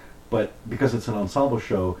characters, but because it's an ensemble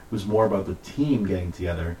show, it was more about the team getting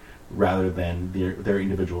together rather than their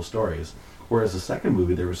individual stories. Whereas the second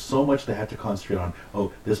movie, there was so much they had to concentrate on.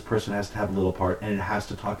 Oh, this person has to have a little part, and it has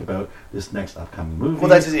to talk about this next upcoming movie. well,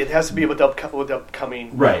 that's it. Has to be with the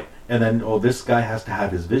upcoming. Right. And then, this guy has to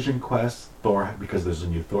have his Vision Quest, Thor, because there's a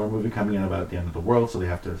new Thor movie coming in about the end of the world, so they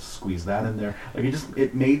have to squeeze that in there. Like,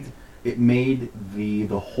 it made the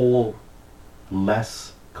whole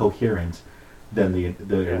less coherent than the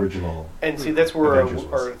Yeah. original. And see, that's where Avengers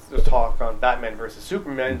was. our the talk on Batman versus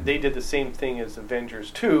Superman, they did the same thing as Avengers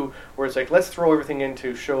 2, where it's like, let's throw everything in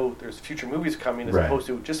to show there's future movies coming, as Right. opposed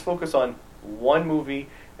to just focus on one movie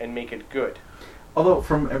and make it good. Although,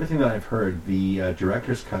 from everything that I've heard, the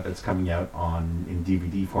director's cut that's coming out in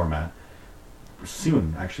DVD format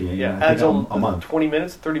soon, actually, Yeah, I adds think a month, 20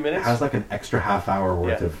 minutes, 30 minutes. has like an extra half hour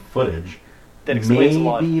worth Yeah. of footage. That explains a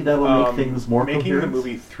lot. Maybe that'll make things more Making coherent. the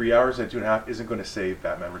movie 3 hours and 2.5 isn't going to save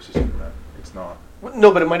Batman versus Superman. It's not.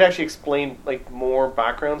 No, but it might actually explain like more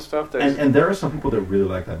background stuff. There's- And there are some people that really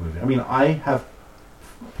like that movie. I mean, I have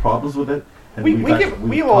problems with it. And We we've give- actually- we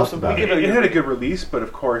we've also- talked about we give it. It had a good release, but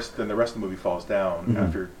of course, then the rest of the movie falls down Mhm.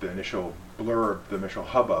 after the initial blurb, the initial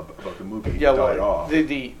hubbub about the movie yeah, died well, off.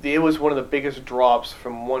 it was one of the biggest drops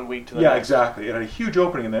from one week to the Yeah, next. exactly. It had a huge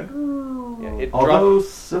opening, and then Yeah, it Although dropped.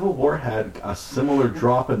 Civil War had a similar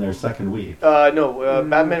drop in their second week.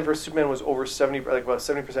 Batman vs Superman was over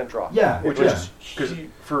 70% drop. Yeah, which yeah. is because huge.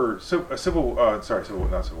 for not Civil War. I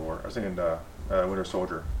was thinking Winter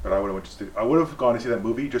Soldier, but I would have gone to see that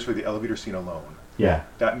movie just for the elevator scene alone. Yeah,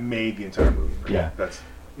 That made the entire movie. for me. Yeah. That's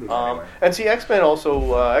anyway. And see, X-Men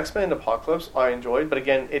also, X-Men Apocalypse, I enjoyed, but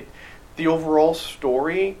again, the overall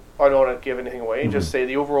story, I don't want to give anything away, Mhm. just say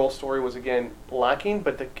the overall story was, again, lacking,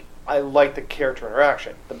 but I like the character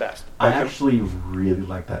interaction the best. I actually really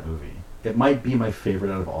like that movie. It might be my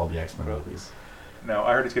favorite out of all the X-Men movies. Now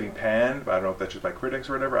I heard it's getting panned, but I don't know if that's just by critics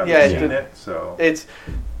or whatever. I Yeah, haven't it seen did. it, so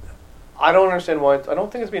I don't understand why, I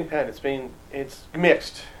don't think it's being panned, it's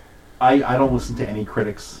mixed. I don't listen to any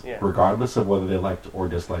critics, Yeah. regardless of whether they liked or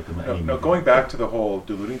disliked them. No, going back to the whole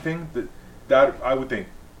diluting thing, that I would think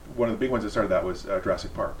one of the big ones that started that was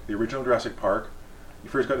Jurassic Park. The original Jurassic Park You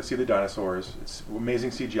first got to see the dinosaurs. It's amazing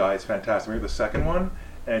CGI. It's fantastic. Maybe the second one,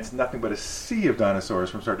 and it's nothing but a sea of dinosaurs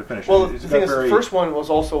from start to finish. Well, It's the thing is, very- the first one was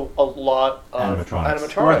also a lot of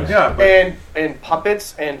Animatronics. Right, yeah, but- and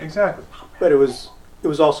puppets and exactly. But it was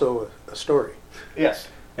also a story. yes,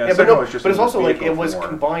 Yeah, but second no, one was just but it's a also like vehicle it was for more.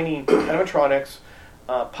 combining animatronics,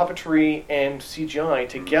 puppetry, and CGI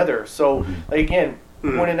together. So like again,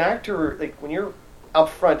 when an actor when you're up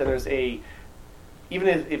front and there's even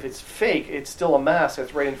if it's fake, it's still a mask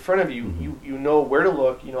that's right in front of you. You know where to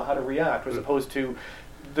look, you know how to react, as opposed to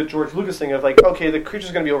the George Lucas thing of like, okay, the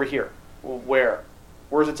creature's going to be over here. Well, where?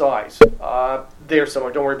 Where's its eyes? There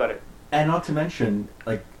somewhere. Don't worry about it. And not to mention,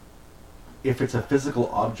 like, if it's a physical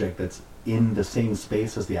object that's in the same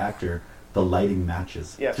space as the actor, the lighting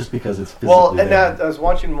matches. Yes. Just because it's physically Well, and there. I was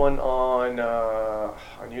watching one on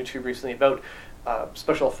YouTube recently about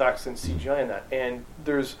special effects and CGI and that. And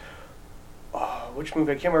there's which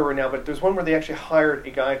movie I can't remember now, but there's one where they actually hired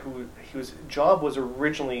a guy who his job was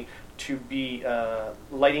originally to be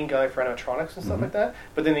lighting guy for animatronics and stuff like that.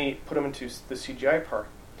 But then they put him into the CGI part.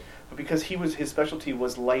 But because his specialty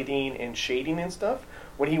was lighting and shading and stuff,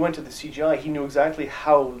 when he went to the CGI, he knew exactly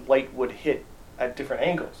how light would hit at different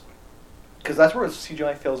angles. Because that's where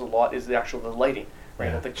CGI fails a lot, is the lighting, right?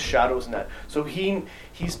 Yeah. The shadows and that. So he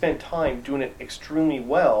spent time doing it extremely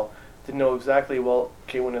well to know exactly, well,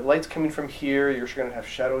 okay, when the light's coming from here, you're going to have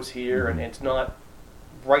shadows here, and it's not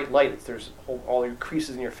bright light. There's all your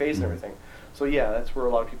creases in your face and everything. So yeah, that's where a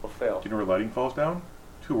lot of people fail. Do you know where lighting falls down?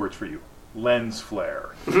 2 words for you. Lens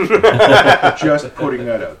flare. Just putting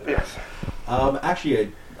that out there. Yes.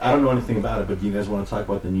 Actually, I don't know anything about it, but do you guys want to talk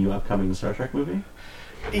about the new upcoming Star Trek movie?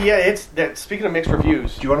 Yeah, it's that. Speaking of mixed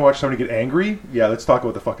reviews, Do you want to watch somebody get angry? Yeah, let's talk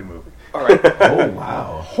about the fucking movie. all right. Oh,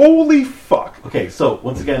 wow. Holy fuck! Okay, so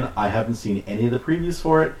once again, I haven't seen any of the previews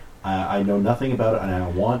for it. I know nothing about it, and I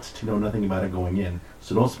want to know nothing about it going in.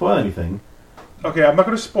 So don't spoil anything. Okay, I'm not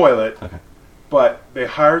going to spoil it, Okay. but they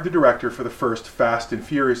hired the director for the first Fast and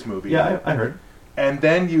Furious movie. Yeah, I heard. And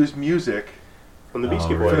then used music From the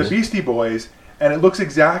Beastie Oh, Boys. for the Beastie Boys, and it looks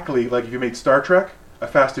exactly like if you made Star Trek a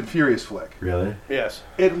Fast and Furious flick. Really? Yes.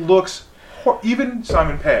 It looks... Even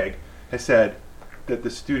Simon Pegg has said that the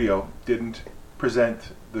studio didn't present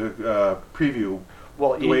the preview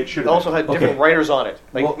Well, the way it should have also been. had different Okay. writers on it,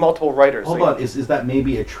 like Well, multiple writers. Hold like, on, is that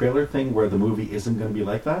maybe a trailer thing where the movie isn't going to be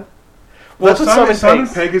like that? Well, that's what Simon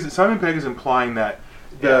Pegg's- Pegg is implying that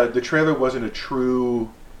the trailer wasn't a true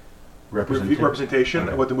representation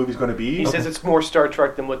Okay. of what the movie's going to be. He says it's more Star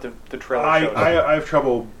Trek than what the trailer shows. I have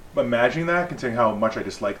trouble imagining that, considering how much I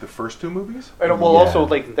dislike the first 2 movies. And well, Yeah. also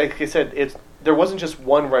like I said, there wasn't just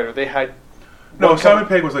one writer. They had No, one Simon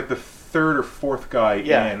company- Pegg was like the 3rd or 4th guy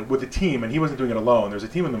in with the team, and he wasn't doing it alone. There's a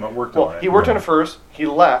team of them that worked on Well, it. he worked on it first. He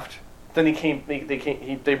left. Then he came.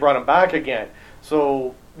 They brought him back again.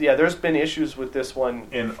 So yeah, there's been issues with this one.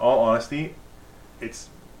 In all honesty,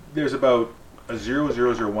 there's about a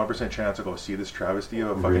 0.001% chance I'll go see this travesty of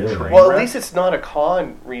a fucking Really? train Well, wreck. at least it's not a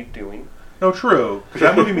con redoing. No, true. Because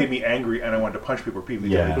that movie made me angry, and I wanted to punch people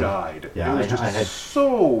repeatedly until Yeah. they died. Yeah, it was I just had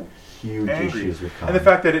so Huge angry. issues with And the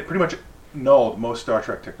fact that it pretty much nulled most Star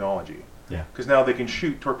Trek technology. Yeah. Because now they can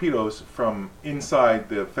shoot torpedoes from inside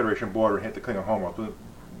the Federation border and hit the Klingon homeworld.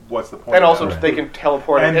 What's the point? And of also that? they can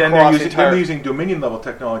teleport And it then across the they're entire. using Dominion level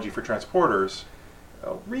technology for transporters.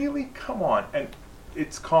 Oh, really? Come on. And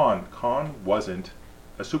it's Khan. Khan wasn't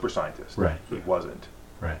a super scientist. Right. He wasn't.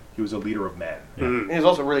 Right. He was a leader of men. He was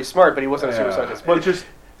also really smart, but he wasn't a super Yeah. scientist. It But just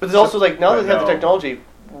there's also like now that but they have the no. technology.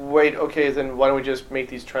 Wait, okay, then why don't we just make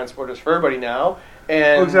these transporters for everybody now?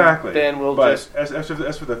 And exactly. then we'll but just. as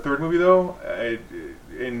for the third movie though,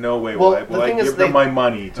 in no way Well, will I, the will I thing is give them they- my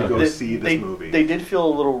money to go They- see this they, movie. They did feel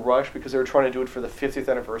a little rushed because they were trying to do it for the 50th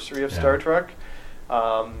anniversary of Yeah. Star Trek.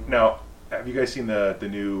 Now, have you guys seen the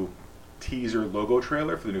new teaser logo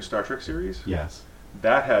trailer for the new Star Trek series? Yes.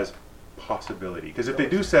 That has possibility, because if they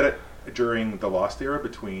do set it during the Lost era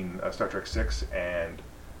between Star Trek 6 and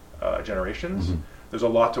Generations, Mhm. there's a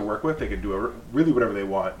lot to work with. They can do really whatever they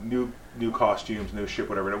want. New costumes, new ship,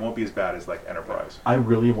 whatever. And it won't be as bad as like Enterprise. I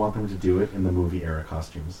really want them to do it in the movie era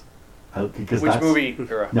costumes. Because Which that's, movie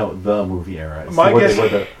era? No, the movie era. It's My where guess-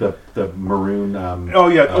 they wear the maroon. Oh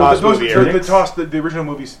yeah, TOS those movie the era. TOS, the original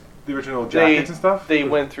movies, the original jackets and stuff. They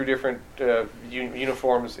went through different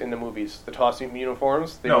uniforms in the movies. The TOS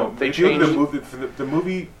uniforms. They if you look at the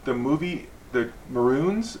movie, the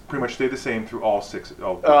Maroons pretty much stayed the same through all 6.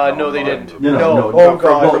 No, they didn't. No. Oh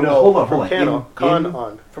God, Well, no. hold on. Con In-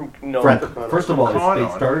 on. From no. Frank, Con. first of all, Con they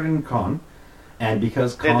on. started in Con, and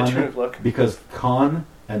because They had Con, the tunic look. because Con,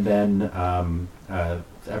 and then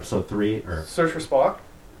episode 3 or Search for Spock.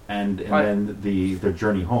 and then the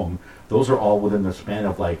Journey Home. Those are all within the span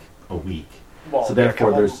of like a week. Well, so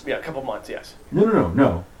therefore, there's a couple months, yes.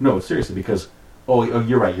 No, seriously, because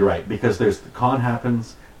you're right, because the con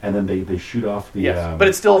happens. And then they shoot off the... Yes, but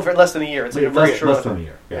it's still for less than a year. It's like less than a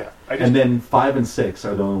year, yeah. And then 5 and 6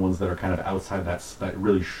 are the only ones that are kind of outside that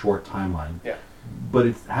really short timeline. Yeah. But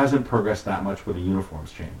it hasn't progressed that much where the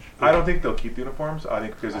uniforms change. I don't think they'll keep the uniforms. I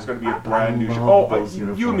think because it's going to be a brand new show.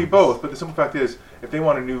 You and me both, but the simple fact is, if they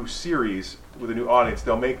want a new series with a new audience,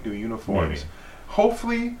 they'll make new uniforms. Maybe.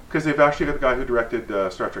 Hopefully, because they've actually got the guy who directed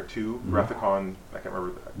Star Trek II, Rathacon, I can't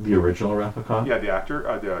remember. The original Rathacon? Yeah,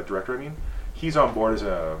 the director, I mean. He's on board as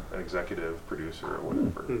an executive producer or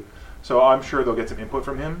whatever. Mm-hmm. So I'm sure they'll get some input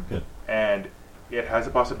from him. Good. And it has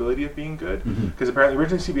a possibility of being good. Because apparently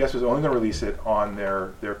originally CBS was only going to release it on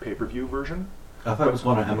their pay-per-view version. I thought it was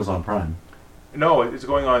going on Amazon Prime. No, it's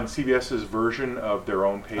going on CBS's version of their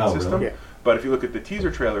own paid system. Really? Yeah. But if you look at the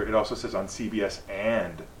teaser trailer, it also says on CBS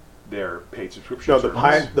and their paid subscription No,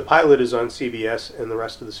 service. the pilot is on CBS, and the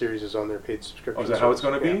rest of the series is on their paid subscription. Oh, is that how it's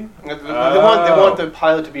going to be? They want the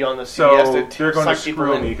pilot to be on the CBS So to they're going to suck people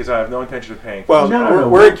screw in. me because I have no intention of paying. Well, No.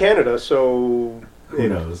 we're in Canada, so Who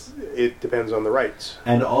knows? It depends on the rights.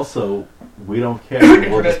 And also, we don't care.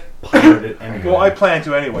 We'll just pirate it anyway. Well, I plan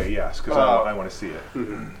to anyway, yes, because I want to see it.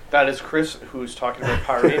 That is Chris, who's talking about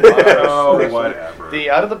pirating. Oh, whatever. The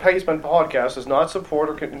Out of the Basement podcast does not support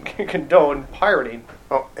or condone pirating.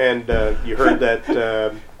 Oh, and you heard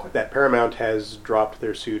that Paramount has dropped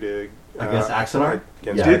their suit against Axonar?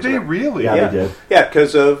 Against Did they Axonar. really? Yeah, they did. Yeah,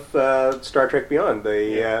 because of Star Trek Beyond.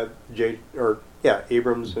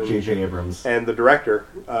 Abrams and J.J. Abrams. and the director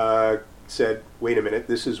said, "Wait a minute,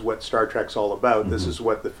 this is what Star Trek's all about. This is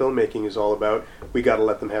what the filmmaking is all about. We got to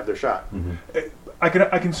let them have their shot." I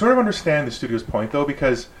can sort of understand the studio's point though,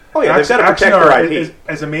 because they've got to protect their IP.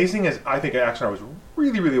 As amazing as I think Axonar was,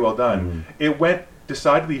 really, really well done. It went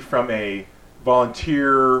decidedly from a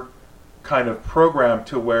volunteer kind of program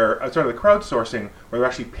to where sort of the crowdsourcing, where they're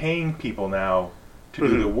actually paying people now to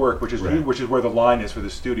do the work, which is where the line is for the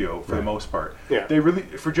studio for the most part. Yeah. They really,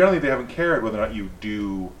 generally, they haven't cared whether or not you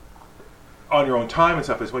do on your own time and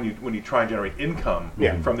stuff. Is when you try and generate income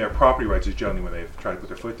from their property rights is generally when they've tried to put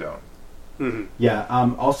their foot down. Yeah.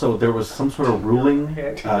 Also, there was some sort of ruling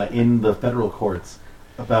in the federal courts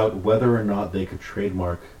about whether or not they could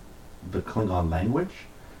trademark the Klingon language,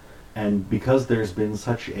 and because there's been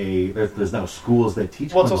such there's now schools that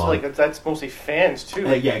teach. Well, it's Klingon. also like that's mostly fans too.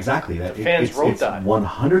 Yeah, exactly. Fans wrote that.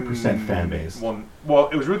 100% fan base. Well,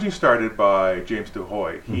 it was originally started by James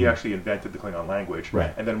DeHoy. He actually invented the Klingon language,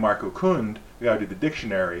 Right. And then Marco Kund, the guy who did the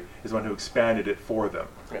dictionary, is the one who expanded it for them.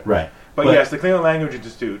 Right. But yes, the Klingon Language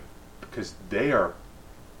Institute, because they are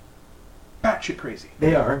batshit crazy.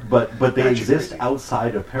 They are, but they Batshit exist crazy.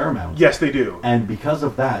 outside of Paramount. Yes, they do. And because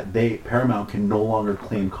of that, Paramount can no longer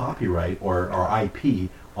claim copyright or IP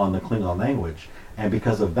on the Klingon language. And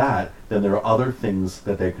because of that, then there are other things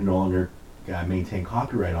that they can no longer maintain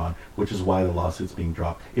copyright on, which is why the lawsuit's being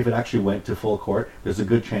dropped. If it actually went to full court, there's a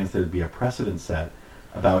good chance there'd be a precedent set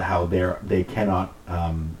about how they cannot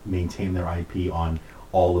maintain their IP on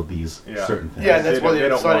all of these certain things. Yeah, that's They why don't they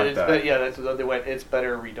decided. want that. That's what they went. It's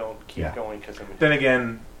better we don't keep going because Then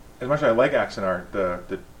again, as much as I like Axonar,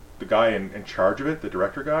 the guy in charge of it, the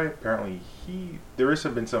director guy, apparently there has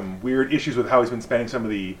been some weird issues with how he's been spending some of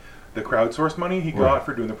the crowdsourced money he got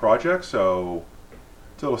for doing the project, so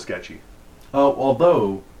it's a little sketchy.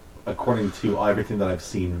 Although, according to everything that I've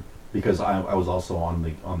seen, because I was also on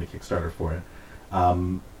the Kickstarter for it,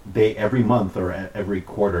 they every month or every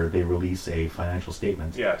quarter they release a financial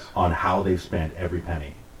statement on how they've spent every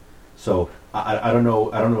penny. So I don't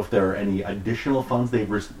know if there are any additional funds they've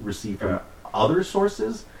received from other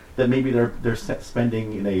sources that maybe they're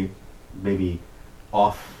spending in a maybe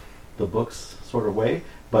off the books sort of way.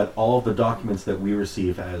 But all of the documents that we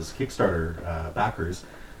receive as Kickstarter backers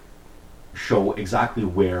show exactly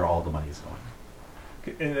where all the money is going.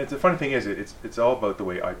 And the funny thing is, it's all about the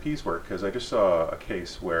way IPs work, because I just saw a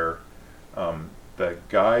case where the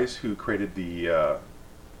guys who created the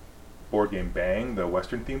board game Bang, the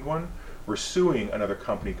Western-themed one, were suing another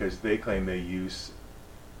company because they claim they use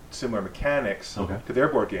similar mechanics to their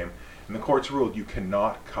board game. And the courts ruled you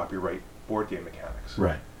cannot copyright board game mechanics.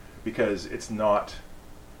 Right. Because it's not...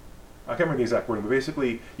 I can't remember the exact wording, but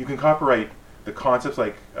basically you can copyright the concepts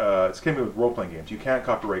like, it's kind of with role-playing games. You can't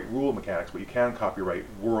copyright rule mechanics, but you can copyright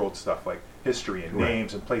world stuff like history and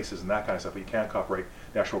names and places and that kind of stuff. But you can't copyright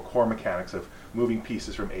the actual core mechanics of moving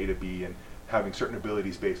pieces from A to B and having certain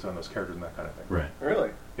abilities based on those characters and that kind of thing. Right.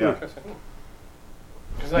 Really? Yeah. Interesting.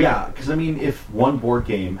 Yeah, because I mean, if one board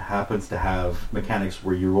game happens to have mechanics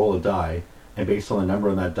where you roll a die and based on the number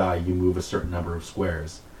on that die, you move a certain number of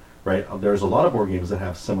squares. Right? There's a lot of board games that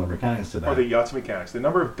have similar mechanics to that. Or the Yahtzee mechanics. The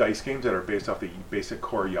number of dice games that are based off the basic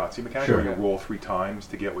core Yahtzee mechanic, Sure. where you roll 3 times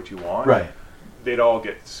to get what you want, Right. they'd all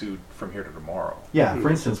get sued from here to tomorrow. Yeah,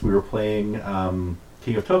 for instance, we were playing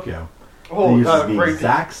King of Tokyo. Oh, it uses the great.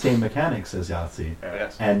 exact same mechanics as Yahtzee.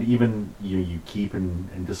 Yes. And even you keep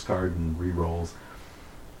and discard and re-rolls.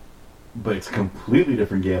 But it's a completely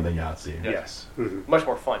different game than Yahtzee. Yes. Much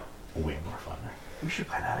more fun. Way more fun. We should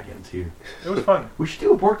play that again, too. It was fun. We should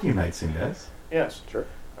do a board game night soon, guys. Yes. Sure.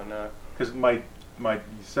 And, Because my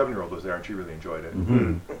 7-year-old was there and she really enjoyed it.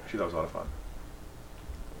 Mm-hmm. She thought it was a lot of fun.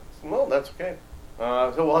 well, that's okay.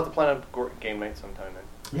 So we'll have to plan a game night sometime then.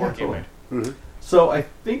 Yeah, Board game totally. night. Mm-hmm. So I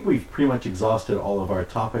think we've pretty much exhausted all of our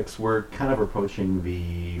topics. We're kind of approaching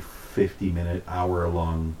the 50-minute,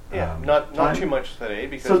 hour-long Yeah, not time. too much today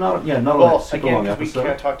because So not a well, super again, long because we episode.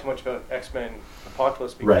 can't talk too much about X-Men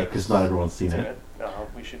Apocalypse because Right, because not everyone's seen it.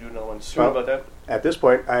 We should do another one soon Well, about that. At this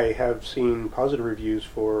point, I have seen positive reviews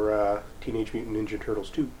for Teenage Mutant Ninja Turtles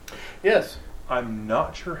 2. Yes. I'm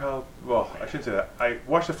not sure how... Well, I shouldn't say that. I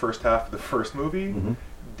watched the first half of the first movie, Mhm.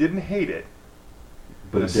 didn't hate it.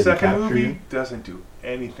 But The it didn't second capture movie you. doesn't do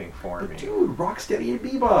anything for But me. dude, Rocksteady and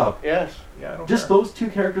Bebop. Yes. Yeah, I don't Just care. those two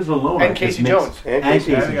characters alone. And I just Casey makes- Jones. And And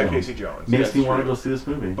Casey Yeah, I Casey think I got Jones. Casey Jones. Makes That's me want to true. go see this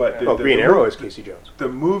movie. But Oh, Green Arrow is Casey Jones. The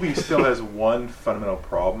movie still has one fundamental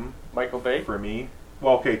problem Michael Bay. for me.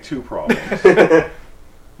 Well, okay, 2 problems.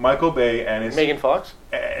 Michael Bay and his... Megan Fox.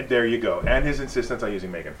 there you go. And his insistence on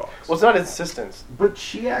using Megan Fox. Well, it's not insistence. But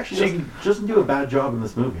she actually doesn't do a bad job in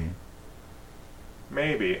this movie.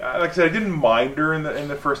 Maybe. Like I said, I didn't mind her in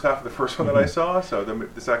the first half of the first one that I saw. So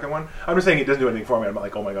the second one, I'm just saying it doesn't do anything for me. I'm not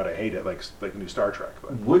like, oh my god, I hate it, like the new Star Trek.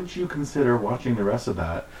 But Would you consider watching the rest of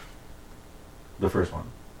that? The first one.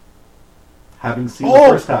 Having seen the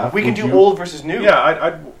first half, we can would do you- old versus new. yeah,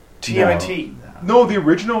 I'd TMNT. no, the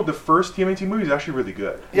original, the first TMNT movie is actually really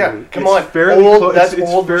good. Yeah, Mhm. come It's on. fairly old, that's it's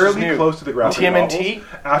old versus fairly new. close to the graphic TMNT. novels.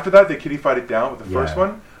 After that, they kiddified it down with the first Yeah.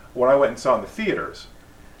 one. When I went and saw it in the theaters,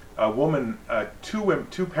 a woman,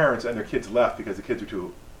 two parents and their kids left because the kids were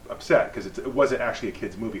too upset because it wasn't actually a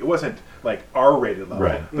kids movie. It wasn't like R-rated level,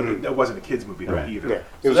 Right. but it wasn't a kids movie Right. either. Yeah, it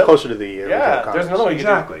So was that- closer to the original Yeah, comics. there's another one you can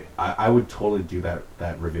do. Exactly. I would totally do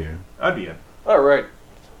that review. I'd be in. All right.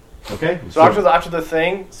 Okay. So after the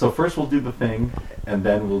thing, So first we'll do the thing, and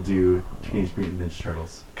then we'll do Teenage Mutant Ninja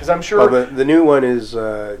Turtles. because I'm sure. Well, the new one is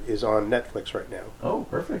on Netflix right now. Oh,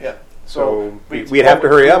 perfect. Yeah. So we'd have to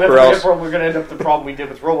hurry up, or else we're going to end up the problem we did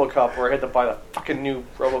with RoboCop, where I had to buy the fucking new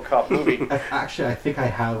RoboCop movie. Actually, I think I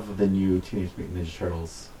have the new Teenage Mutant Ninja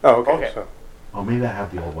Turtles. Oh, okay. Okay. So, Oh, maybe I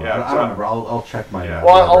have the old one. Yeah, I don't so- remember. I'll check my. Yeah.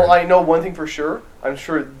 Well, library. I know one thing for sure. I'm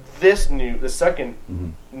sure the second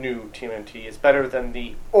Mhm. new TMNT is better than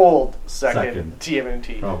the old second Second.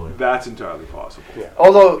 TMNT. Probably. That's entirely possible. yeah.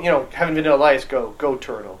 Although, having Vanilla Ice, go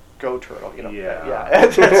Turtle, Yeah. yeah.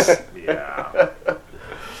 That's- Yeah.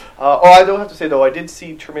 I don't have to say though, I did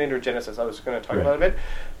see Terminator Genesis. I was going to talk Right. about it a bit.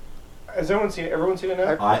 Has everyone seen it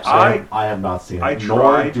now? I have not seen it. I nor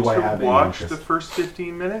tried do to I have any watch interest. the first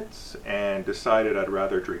 15 minutes and decided I'd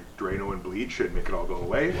rather drink Drano and Bleach should make it all go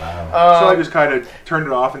away. Wow. So I just kind of turned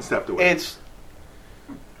it off and stepped away.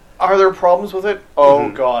 Are there problems with it? Oh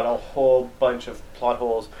Mhm. god, a whole bunch of plot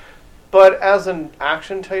holes. But as an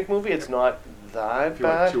action type movie, it's not that if you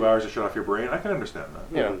want bad. 2 hours to shut off your brain, I can understand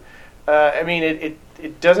that. You know, I mean,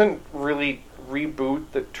 it doesn't really reboot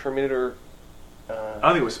the Terminator. I don't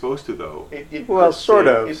think it was supposed to, though. Well, sort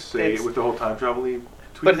of. Say with the whole time travel tweets.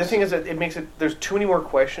 But the thing is that it makes it. There's too many more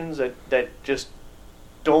questions that just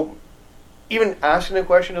don't. Even asking a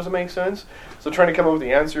question doesn't make sense. So trying to come up with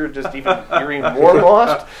the answer, just you're even more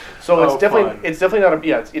lost. So it's definitely not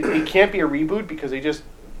a it can't be a reboot because they just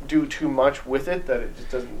do too much with it that it just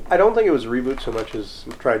doesn't. I don't think it was a reboot so much as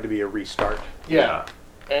tried to be a restart. Yeah,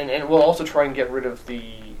 and we'll also try and get rid of the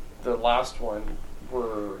last one where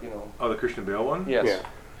Oh, the Christian Bale one? yes,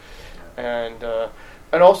 and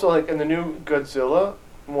also like in the new Godzilla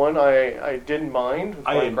one, I didn't mind. With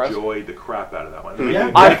I Bryan Cranston. enjoyed the crap out of that one.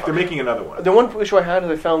 Yeah. They're making another one. The one issue I had is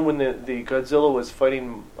I found when the Godzilla was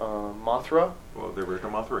fighting Mothra, Well, the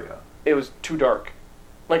original Mothra, yeah. it was too dark.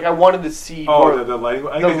 Like I wanted to see. Oh, more, the lighting.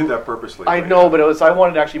 I think they did that purposely. I but know, yeah. but I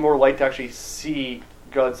wanted actually more light to actually see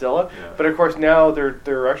Godzilla. Yeah. But of course now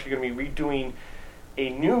they're actually going to be redoing a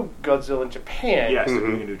new Godzilla in Japan. Yes, they're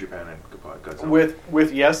doing a new Japan and Godzilla.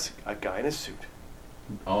 With yes, a guy in a suit.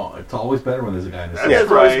 Oh, it's always better when there's a guy in a That's suit. Yeah,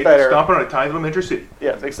 it's always right. better. Stomping on a tiny little major city.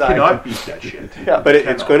 Yes, exactly. Cannot beat that shit. Yeah. But it's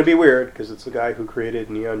Cannot. going to be weird because it's the guy who created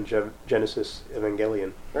Neon Genesis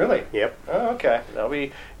Evangelion. Really? Yep. Oh, okay. That'll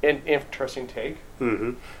be an interesting take.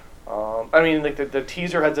 Mm-hmm. I mean, like the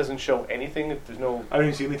teaser doesn't show anything. There's no. I haven't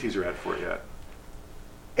even seen the teaser ad for it yet.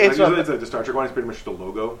 It's like, not it's like the Star Trek one. It's pretty much the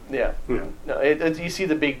logo. Yeah. Yeah. No, you see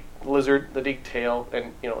the big lizard, the big tail,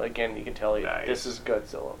 and again you can tell Nice. this is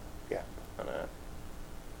Godzilla. Yeah.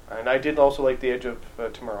 And I did also like The Edge of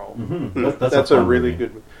Tomorrow. Mm-hmm. That's a fun really movie.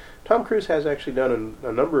 good. Tom Cruise has actually done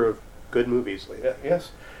a number of good movies lately. Yeah,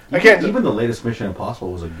 yes. Again, Even the latest Mission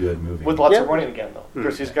Impossible was a good movie. with lots Yeah. of running again though,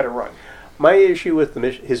 because he's got to run. My issue with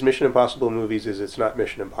his Mission Impossible movies is it's not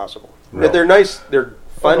Mission Impossible. Right. They're nice. They're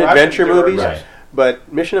fun Well, adventure actually, they're movies. right.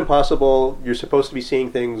 But Mission Impossible, you're supposed to be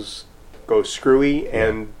seeing things go screwy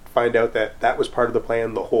and find out that was part of the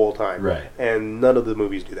plan the whole time. Right. And none of the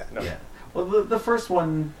movies do that. Yeah. Well, the first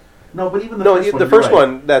one. No, but even the No, first one. the you're first right.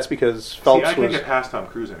 one, that's because Phelps See, I can't was... get past Tom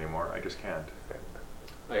Cruise anymore. I just can't.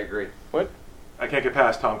 I agree. What? I can't get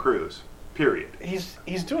past Tom Cruise. Period. He's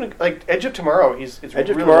doing like Edge of Tomorrow. It's Edge of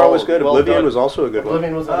really Tomorrow well, was good. well Oblivion done. was also a good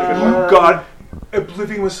Oblivion one. was another good one. God,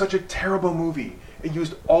 Oblivion was such a terrible movie. It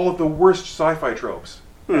used all of the worst sci-fi tropes.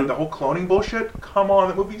 And the whole cloning bullshit, come on,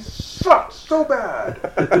 that movie sucked so bad.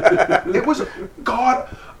 It was, God,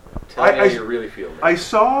 Tell me how you really feel, man. I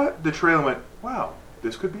saw the trailer and went, wow,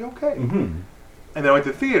 this could be okay. Mm-hmm. And then I went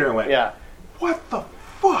to the theater and went, Yeah. what the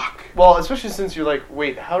fuck? Well, especially since you're like,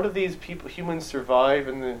 wait, how do these humans survive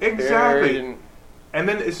and then Exactly. And And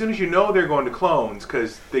then as soon as you know they're going to clones,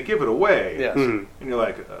 because they give it away, yes. and you're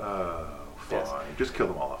like, fine, Yes. just kill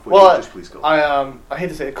them all off. Well, just please kill them. I hate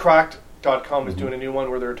to say it, Cracked.com is doing a new one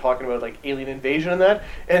where they're talking about like alien invasion and that,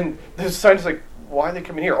 and there's scientists like, why are they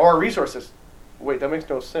coming here? Our resources. Wait, that makes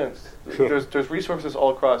no sense. There's resources all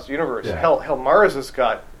across the universe. Yeah. Hell, Mars has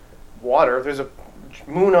got water. There's a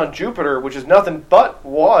moon on Jupiter, which is nothing but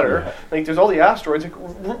water. Yeah. Like, there's all the asteroids. Like,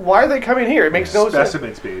 why are they coming here? It makes no sense.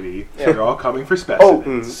 Specimens, baby. Yeah. They're all coming for Oh,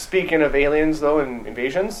 specimens. speaking of aliens, though, and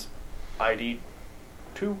invasions,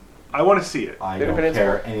 ID2. I want to see it. I They'd have don't been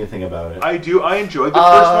care anything about it. I do. I enjoyed the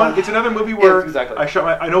first one. It's another movie where exactly.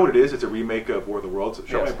 I know what it is. It's a remake of War of the Worlds. It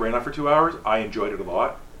shut Yes. my brain off for 2 hours. I enjoyed it a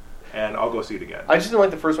lot, and I'll go see it again. I just didn't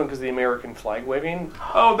like the first one because of the American flag waving.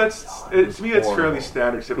 To me, that's horrible. fairly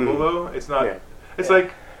standard, typical though. It's not. Yeah. It's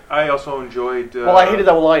like I also enjoyed. Well, I hated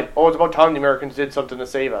that line. Oh, it's about time the Americans did something to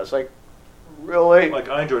save us. Like, really? Like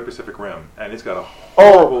I enjoyed Pacific Rim, and it's got a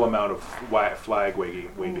horrible amount of flag waving.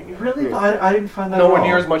 In it. Really? I didn't find that nowhere at all.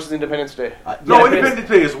 near as much as Independence Day. No, Yeah, Independence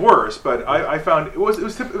Day is worse, but I found it was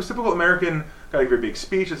typical American, kind of very big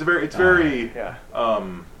speech. It's very Yeah.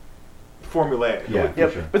 formulaic. Yeah, Yeah,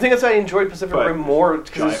 for sure. but the thing is, I enjoyed Pacific But Rim more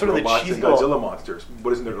because Giant it's sort of the robots cheesy and goal. Godzilla monsters.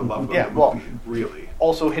 What isn't there to love about Yeah, the well- movie? Really?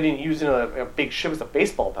 Also using a big ship as a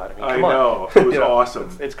baseball bat. I mean, I come on. know. It was You know, awesome.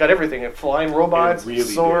 It's got everything. Flying robots, It really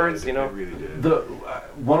swords, did. you know. It really did.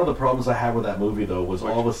 One of the problems I had with that movie, though, was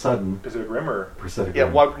all of a sudden Pacific Rim or Pacific Yeah,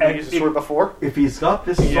 Rim. why couldn't And they use the it- sword before? If he's got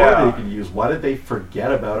this sword Yeah. that he can use, why did they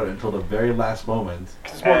forget about it until the very last moment?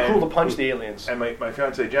 'Cause it's more And- cool to punch the aliens. And my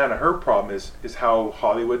fiance Jana, her problem is how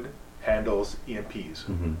Hollywood handles EMPs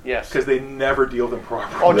Yes. because they never deal with them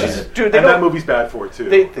properly. Oh, Jesus, dude, they and that don't- movie's bad for it too.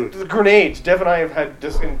 The grenades. Dev and I have had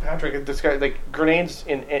and Patrick have discussed like grenades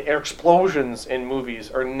and explosions in movies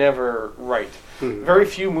are never right. Very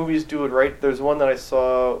few movies do it right. There's one that I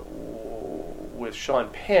saw with Sean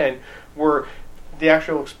Penn where the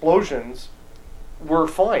actual explosions were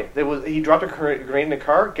fine. He dropped a grenade in the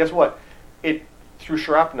car. Guess what? It threw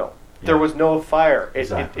shrapnel. There Yeah. was no fire.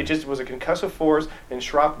 Exactly. It just was a concussive force and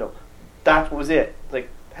shrapnel. That was it. Like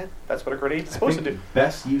that's what a grenade is supposed to do.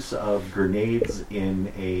 Best use of grenades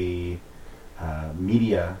in a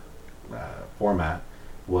media format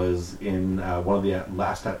was in one of the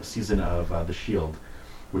last season of The Shield,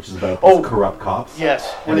 which is about these corrupt cops. Yes,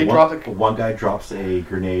 where And they drop the one guy drops a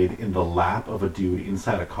grenade in the lap of a dude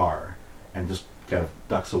inside a car and just kind of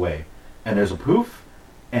ducks away. And there's a poof,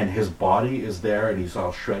 and his body is there, and he's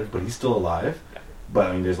all shredded, but he's still alive. But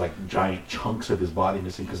I mean, there's like giant chunks of his body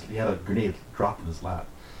missing because he had a grenade dropped in his lap.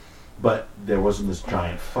 But there wasn't this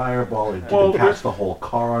giant fireball. It didn't Well, catch there's- the whole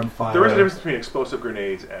car on fire. There is a difference between explosive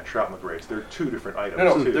grenades and shrapnel grenades. They're two different items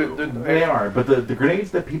No, too. They are, but the grenades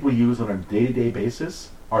that people use on a day-to-day basis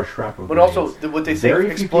are shrapnel But grenades. also, what they say, Very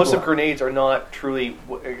few explosive people- grenades are not truly,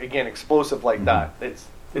 again, explosive like that.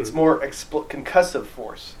 It's more concussive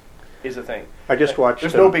force is the thing. I just watched...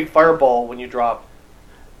 There's no big fireball when you drop.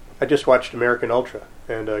 I just watched American Ultra,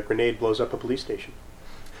 and a grenade blows up a police station.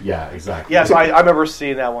 Yeah, exactly. Yes, I remember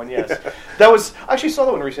seeing that one, yes. That was, I actually saw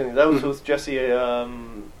that one recently. That was with Jesse,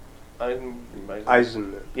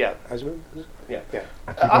 Eisen... yeah, Eisenman? yeah. Yeah.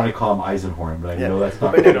 I keep wanting to call him Eisenhorn, but I Yeah. know that's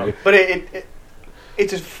not But, right. but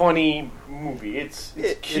it's a funny movie. It's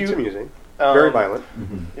cute. It's amusing. Um, Very violent.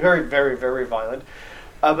 Very, very, very violent.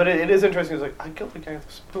 But it is interesting. It's like, I killed a guy with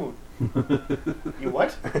a spoon. You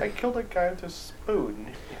what? I killed a guy with a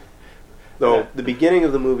spoon. Though the beginning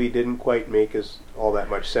of the movie didn't quite make all that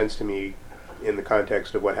much sense to me in the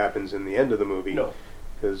context of what happens in the end of the movie. No.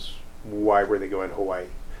 Because why were they going to Hawaii?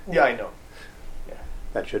 Yeah, I know. Yeah.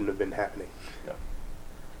 That shouldn't have been happening. No.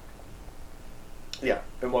 Yeah,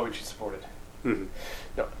 and why would she support it? Mm-hmm.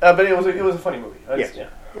 No, but it was a funny movie. Yes. Yeah.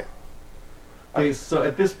 Okay, so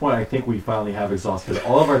at this point, I think we finally have exhausted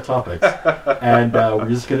all of our topics, and we're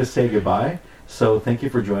just going to say goodbye. So thank you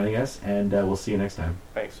for joining us, and we'll see you next time.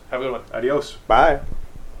 Thanks. Have a good one. Adios. Bye.